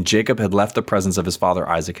 and Jacob had left the presence of his father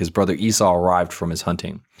Isaac, his brother Esau arrived from his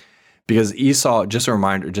hunting. Because Esau, just a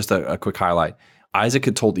reminder, just a quick highlight, Isaac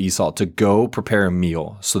had told Esau to go prepare a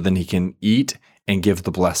meal so then he can eat and give the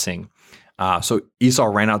blessing. So Esau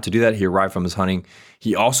ran out to do that. He arrived from his hunting.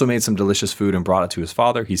 He also made some delicious food and brought it to his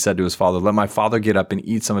father. He said to his father, "Let my father get up and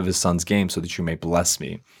eat some of his son's game so that you may bless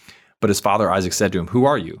me." But his father Isaac said to him, "Who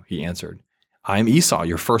are you?" He answered, "I am Esau,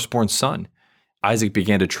 your firstborn son." Isaac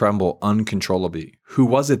began to tremble uncontrollably. "Who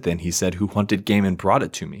was it then," he said, "who hunted game and brought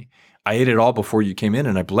it to me?" I ate it all before you came in,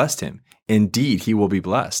 and I blessed him. Indeed, he will be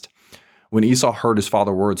blessed." When Esau heard his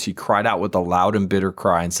father's words, he cried out with a loud and bitter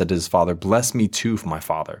cry and said to his father, "Bless me too, my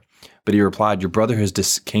father." But he replied, "Your brother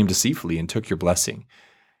came deceitfully and took your blessing."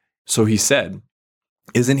 So he said,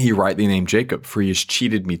 "Isn't he rightly named Jacob? For he has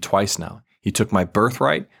cheated me twice now. He took my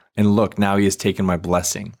birthright, and look, now he has taken my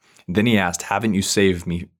blessing." Then he asked, "Haven't you saved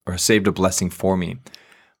me or saved a blessing for me?"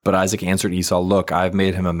 But Isaac answered Esau, "Look, I have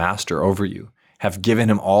made him a master over you, have given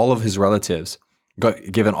all of his relatives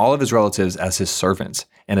as his servants,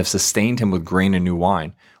 and have sustained him with grain and new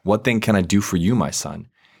wine. What then can I do for you, my son?"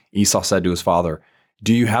 Esau said to his father,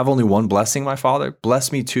 "Do you have only one blessing, my father?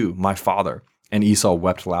 Bless me too, my father." And Esau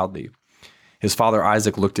wept loudly. His father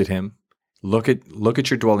Isaac looked at him. Look at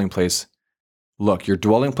your dwelling place. Look, your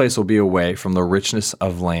dwelling place will be away from the richness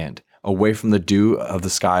of land, away from the dew of the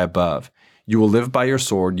sky above. You will live by your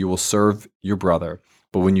sword, you will serve your brother,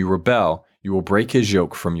 but when you rebel, you will break his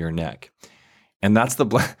yoke from your neck. And that's the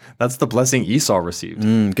blessing Esau received.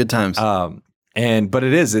 Good times. But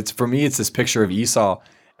it's for me, it's this picture of Esau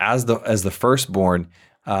as the firstborn.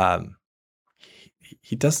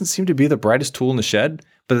 He doesn't seem to be the brightest tool in the shed,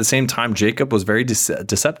 but at the same time, Jacob was very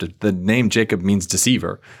deceptive. The name Jacob means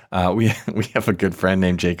deceiver. We have a good friend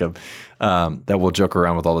named Jacob that we'll joke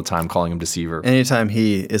around with all the time, calling him deceiver. Anytime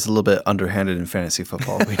he is a little bit underhanded in fantasy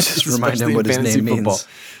football, we just remind him what his name means.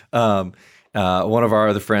 One of our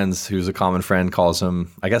other friends, who's a common friend, calls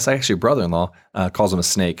him, I guess actually brother-in-law, calls him a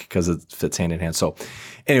snake because it fits hand in hand. So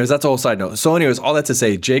anyways, that's a whole side note. So anyways, all that to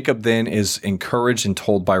say, Jacob then is encouraged and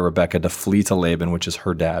told by Rebekah to flee to Laban, which is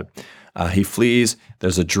her dad. He flees.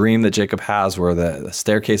 There's a dream that Jacob has where the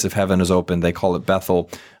staircase of heaven is open. They call it Bethel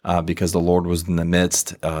because the Lord was in the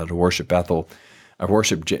midst to worship Bethel,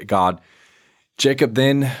 worship God. Jacob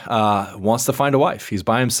then wants to find a wife. He's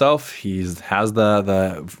by himself. He has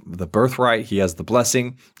the birthright. He has the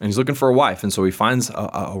blessing, and he's looking for a wife. And so he finds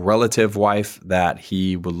a relative wife that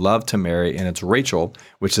he would love to marry, and it's Rachel,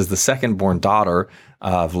 which is the second-born daughter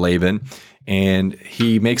of Laban. And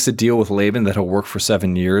he makes a deal with Laban that he'll work for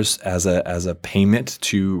 7 years as a payment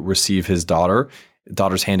to receive his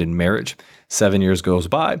daughter's hand in marriage. 7 years goes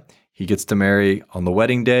by. He gets to marry on the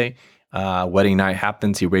wedding day. Wedding night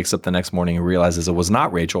happens. He wakes up the next morning and realizes it was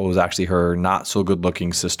not Rachel. It was actually her not so good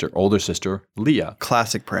looking older sister, Leah.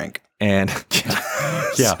 Classic prank. And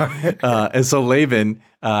and so Laban,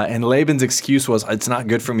 and Laban's excuse was, "It's not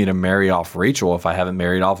good for me to marry off Rachel if I haven't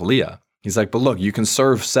married off Leah." He's like, "But look, you can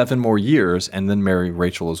serve 7 more years and then marry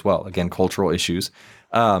Rachel as well." Again, cultural issues.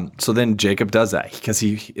 So then Jacob does that because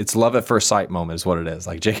it's love at first sight moment is what it is.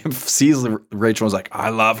 Like Jacob sees Rachel and is like, "I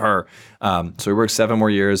love her." So he works 7 more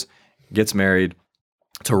years, gets married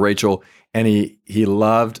to Rachel, and he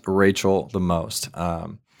loved Rachel the most.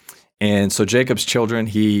 And so Jacob's children,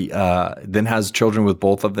 he then has children with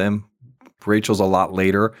both of them. Rachel's a lot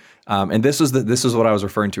later. And this is what I was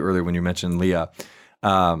referring to earlier when you mentioned Leah.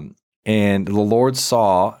 And the Lord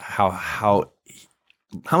saw how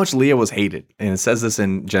much Leah was hated. And it says this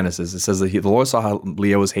in Genesis. It says that the Lord saw how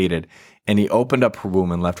Leah was hated, and he opened up her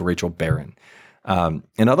womb and left Rachel barren.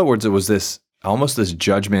 In other words, it was this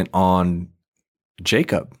judgment on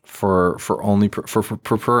Jacob for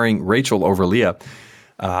preferring Rachel over Leah.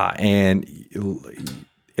 And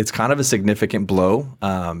it's kind of a significant blow.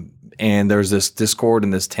 And there's this discord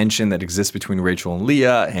and this tension that exists between Rachel and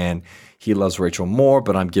Leah, and he loves Rachel more,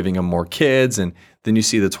 but I'm giving him more kids. And then you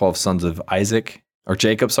see the 12 sons of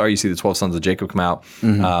Jacob. You see the 12 sons of Jacob come out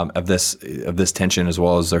of this tension, as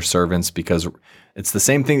well as their servants, because it's the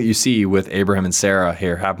same thing that you see with Abraham and Sarah.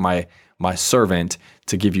 Here, have my servant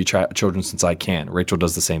to give you children since I can. Rachel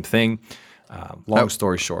does the same thing. Long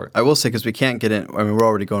story short, I will say, because we can't get in. I mean, we're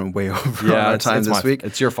already going way over our time this week.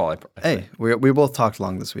 It's your fault. Hey, we both talked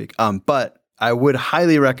long this week. But I would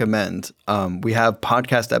highly recommend. We have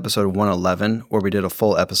podcast episode 111 where we did a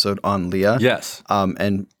full episode on Leah. Yes.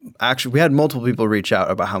 And actually, we had multiple people reach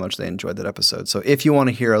out about how much they enjoyed that episode. So if you want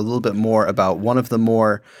to hear a little bit more about one of the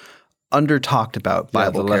more under talked about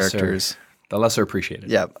Bible characters. The lesser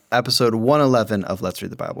appreciated. Yeah. Episode 111 of Let's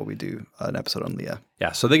Read the Bible. We do an episode on Leah.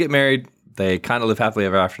 Yeah. So they get married. They kind of live happily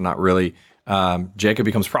ever after, not really. Jacob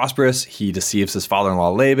becomes prosperous. He deceives his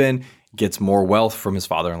father-in-law Laban, gets more wealth from his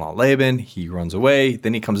father-in-law Laban. He runs away.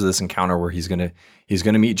 Then he comes to this encounter where he's gonna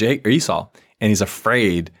meet Esau, and he's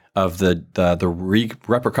afraid of the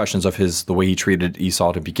repercussions of the way he treated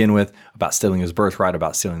Esau to begin with, about stealing his birthright,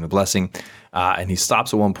 about stealing the blessing. And he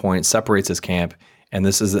stops at one point, separates his camp. And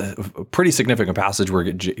this is a pretty significant passage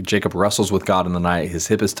where Jacob wrestles with God in the night. His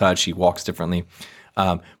hip is touched. He walks differently.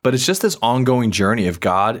 But it's just this ongoing journey of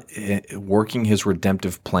God working his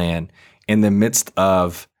redemptive plan in the midst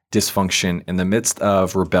of dysfunction, in the midst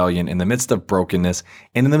of rebellion, in the midst of brokenness,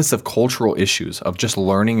 and in the midst of cultural issues of just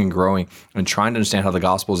learning and growing and trying to understand how the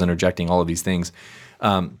gospel is interjecting all of these things.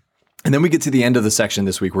 And then we get to the end of the section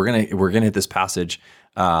this week. We're gonna hit this passage.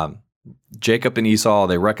 Jacob and Esau,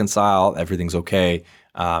 they reconcile. Everything's okay.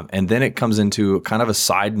 And then it comes into kind of a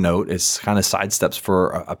side note. It's kind of sidesteps for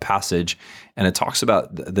a passage, and it talks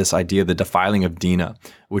about this idea of the defiling of Dinah,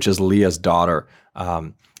 which is Leah's daughter.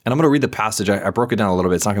 And I'm going to read the passage. I broke it down a little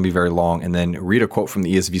bit. It's not going to be very long. And then read a quote from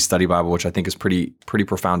the ESV Study Bible, which I think is pretty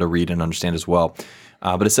profound to read and understand as well.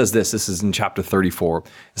 But it says this is in chapter 34.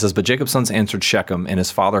 It says, "But Jacob's sons answered Shechem and his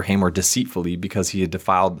father Hamor deceitfully because he had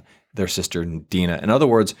defiled their sister Dinah." In other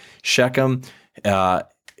words, Shechem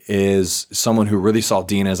is someone who really saw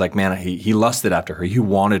Dinah as like, man, he lusted after her. He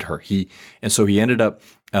wanted her. And so he ended up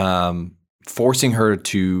forcing her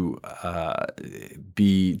to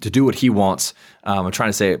do what he wants. I'm trying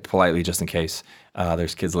to say it politely just in case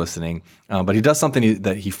there's kids listening. But he does something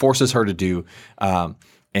that he forces her to do,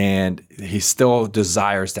 and he still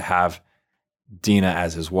desires to have Dinah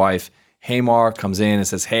as his wife. Hamor comes in and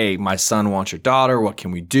says, "Hey, my son wants your daughter. What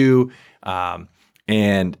can we do?"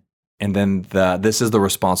 And then this is the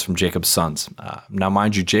response from Jacob's sons. Now,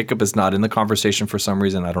 mind you, Jacob is not in the conversation for some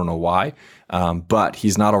reason. I don't know why, but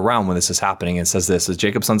he's not around when this is happening. It says this, as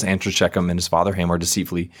Jacob's sons answered Shechem and his father Hamor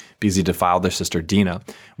deceitfully because he defiled their sister Dinah.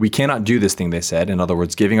 "We cannot do this thing," they said. In other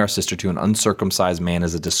words, giving our sister to an uncircumcised man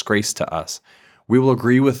is a disgrace to us. "We will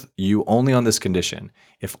agree with you only on this condition.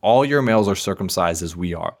 If all your males are circumcised as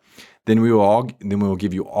we are, then we will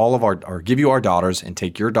give you our daughters and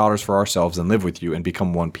take your daughters for ourselves and live with you and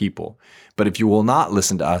become one people. But if you will not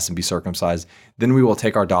listen to us and be circumcised, then we will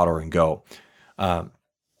take our daughter and go." And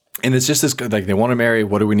it's just this, like, they want to marry.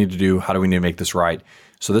 What do we need to do? How do we need to make this right?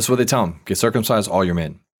 So this is what they tell them: get circumcised, all your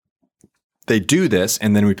men. They do this,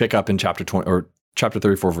 and then we pick up in chapter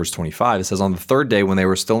 34, verse 25. It says, "On the third day, when they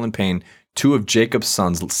were still in pain, two of Jacob's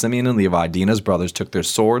sons, Simeon and Levi, Dinah's brothers, took their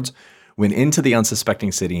swords, went into the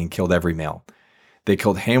unsuspecting city, and killed every male. They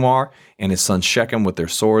killed Hamor and his son Shechem with their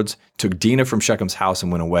swords, took Dinah from Shechem's house,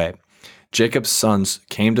 and went away. Jacob's sons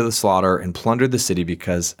came to the slaughter and plundered the city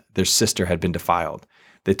because their sister had been defiled.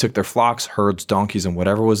 They took their flocks, herds, donkeys, and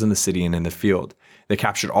whatever was in the city and in the field. They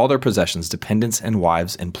captured all their possessions, dependents and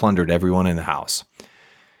wives, and plundered everyone in the house."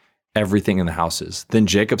 Everything in the houses. "Then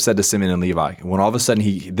Jacob said to Simeon and Levi," when all of a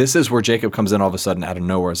sudden this is where Jacob comes in all of a sudden out of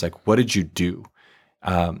nowhere. It's like, what did you do?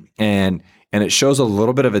 And it shows a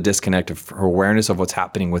little bit of a disconnect of her awareness of what's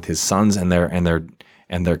happening with his sons and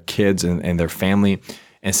their kids and their family.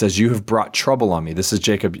 And says, "You have brought trouble on me." This is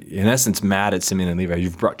Jacob, in essence, mad at Simeon and Levi.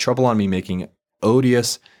 "You've brought trouble on me, making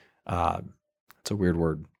odious," it's a weird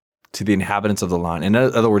word, "to the inhabitants of the land." In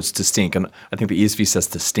other words, to stink. And I think the ESV says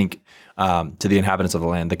to stink to the inhabitants of the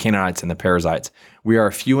land, the Canaanites and the Perizzites. "We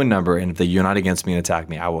are few in number, and if they unite against me and attack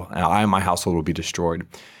me, I and my household will be destroyed."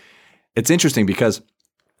 It's interesting because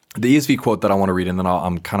the ESV quote that I want to read, and then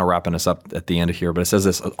I'm kind of wrapping us up at the end of here, but it says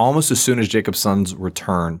this: "Almost as soon as Jacob's sons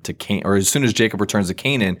return to Canaan, or as soon as Jacob returns to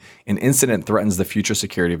Canaan, an incident threatens the future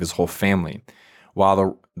security of his whole family.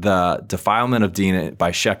 While the defilement of Dinah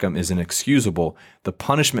by Shechem is inexcusable, the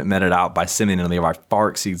punishment meted out by Simeon and Levi far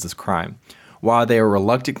exceeds this crime. While they are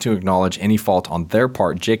reluctant to acknowledge any fault on their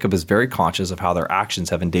part, Jacob is very conscious of how their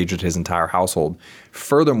actions have endangered his entire household.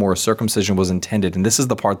 Furthermore, circumcision was intended," and this is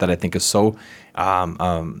the part that I think is so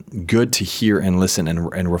good to hear and listen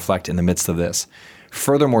and reflect in the midst of this.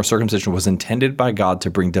 "Furthermore, circumcision was intended by God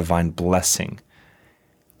to bring divine blessing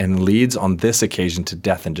and leads on this occasion to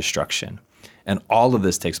death and destruction. And all of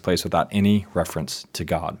this takes place without any reference to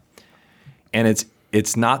God." And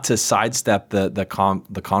it's not to sidestep the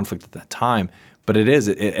conflict at that time, but it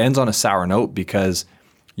ends on a sour note because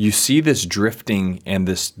you see this drifting and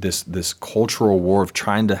this cultural war of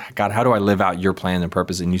trying to, God, how do I live out your plan and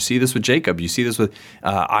purpose? And you see this with Jacob, you see this with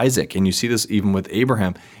Isaac, and you see this even with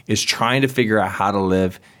Abraham, is trying to figure out how to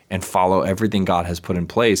live and follow everything God has put in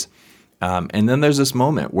place. And then there's this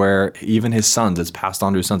moment where even his sons, it's passed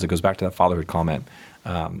on to his sons. It goes back to that fatherhood comment,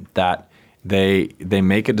 that they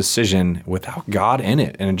make a decision without God in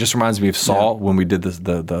it. And it just reminds me of Saul when we did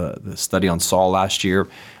the study on Saul last year,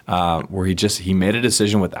 where he made a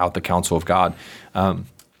decision without the counsel of God. And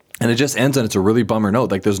it just ends, and it's a really bummer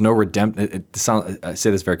note. Like, there's no I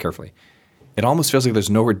say this very carefully. It almost feels like there's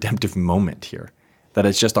no redemptive moment here, that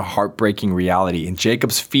it's just a heartbreaking reality. And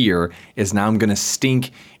Jacob's fear is, now I'm going to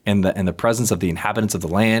stink in the presence of the inhabitants of the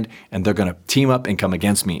land, and they're going to team up and come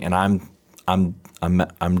against me, and I'm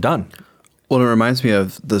done. Well, it reminds me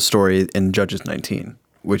of the story in Judges 19,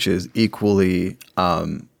 which is equally,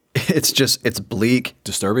 it's bleak.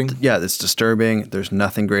 Disturbing? Yeah, it's disturbing. There's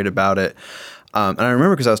nothing great about it. And I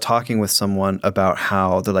remember because I was talking with someone about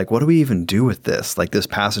how they're like, what do we even do with this? Like this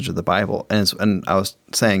passage of the Bible. And I was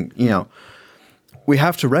saying, we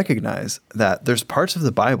have to recognize that there's parts of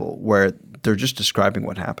the Bible where they're just describing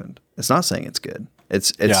what happened. It's not saying it's good.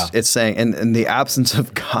 It's saying, and the absence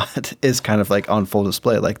of God is kind of like on full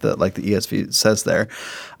display, like the ESV says there.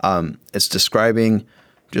 It's describing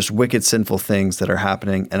just wicked, sinful things that are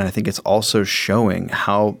happening. And I think it's also showing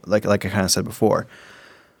how, like I kind of said before,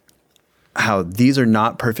 how these are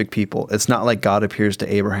not perfect people. It's not like God appears to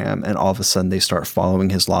Abraham and all of a sudden they start following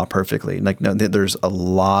his law perfectly. Like, no, there's a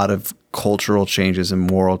lot of cultural changes and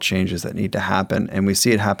moral changes that need to happen. And we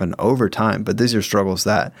see it happen over time. But these are struggles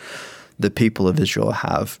that the people of Israel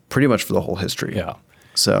have pretty much for the whole history. Yeah.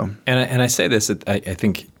 So, and I say this, I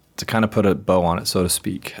think to kind of put a bow on it, so to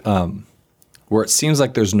speak, where it seems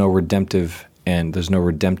like there's no redemptive end, there's no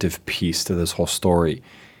redemptive piece to this whole story.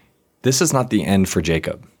 This is not the end for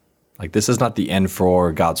Jacob. Like, this is not the end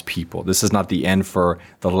for God's people. This is not the end for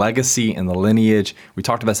the legacy and the lineage. We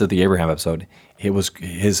talked about this at the Abraham episode. It was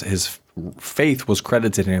his faith was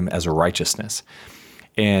credited to him as a righteousness.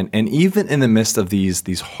 And even in the midst of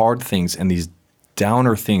these hard things and these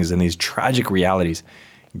downer things and these tragic realities,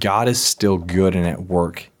 God is still good and at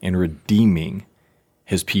work in redeeming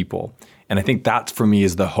his people. And I think that, for me,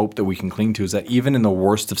 is the hope that we can cling to, is that even in the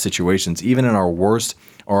worst of situations, even in our worst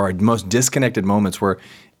or our most disconnected moments where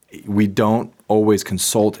we don't always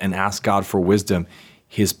consult and ask God for wisdom,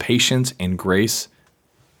 his patience and grace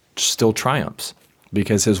still triumphs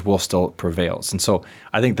because his will still prevails. And so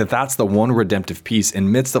I think that that's the one redemptive piece in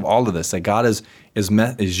midst of all of this, that God is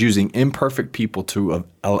using imperfect people to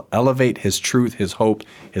elevate his truth, his hope,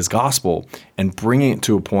 his gospel, and bringing it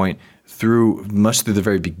to a point through the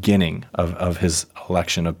very beginning of his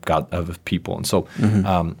election of God, of people. And so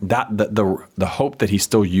that the hope that he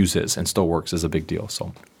still uses and still works is a big deal.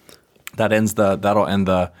 So that'll end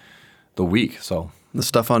the week. So the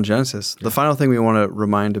stuff on Genesis. The final thing we want to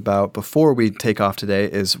remind about before we take off today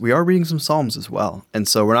is we are reading some Psalms as well. And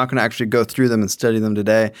so we're not going to actually go through them and study them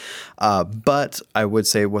today. But I would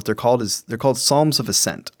say what they're called Psalms of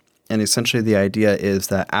Ascent. And essentially the idea is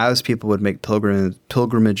that as people would make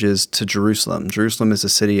pilgrimages to Jerusalem, Jerusalem is a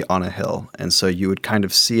city on a hill. And so you would kind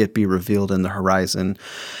of see it be revealed in the horizon.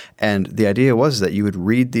 And the idea was that you would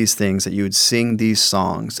read these things, that you would sing these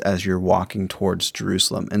songs as you're walking towards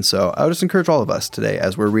Jerusalem. And so I would just encourage all of us today,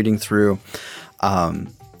 as we're reading through,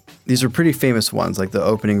 these are pretty famous ones. Like the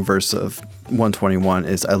opening verse of 121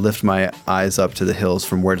 is, I lift my eyes up to the hills,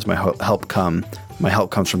 from where does my help come? My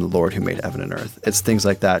help comes from the Lord who made heaven and earth. It's things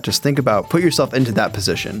like that. Just think about, put yourself into that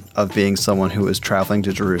position of being someone who is traveling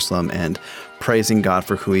to Jerusalem and praising God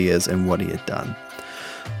for who he is and what he had done.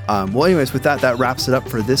 Well, anyways, with that wraps it up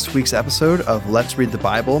for this week's episode of Let's Read the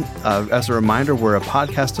Bible. As a reminder, we're a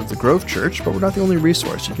podcast of the Grove Church, but we're not the only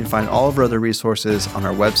resource. You can find all of our other resources on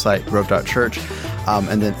our website, grove.church.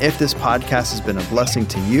 And then if this podcast has been a blessing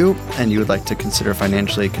to you and you would like to consider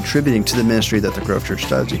financially contributing to the ministry that the Grove Church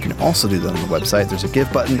does, you can also do that on the website. There's a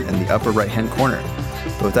give button in the upper right-hand corner.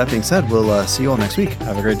 But with that being said, we'll see you all next week.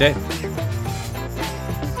 Have a great day.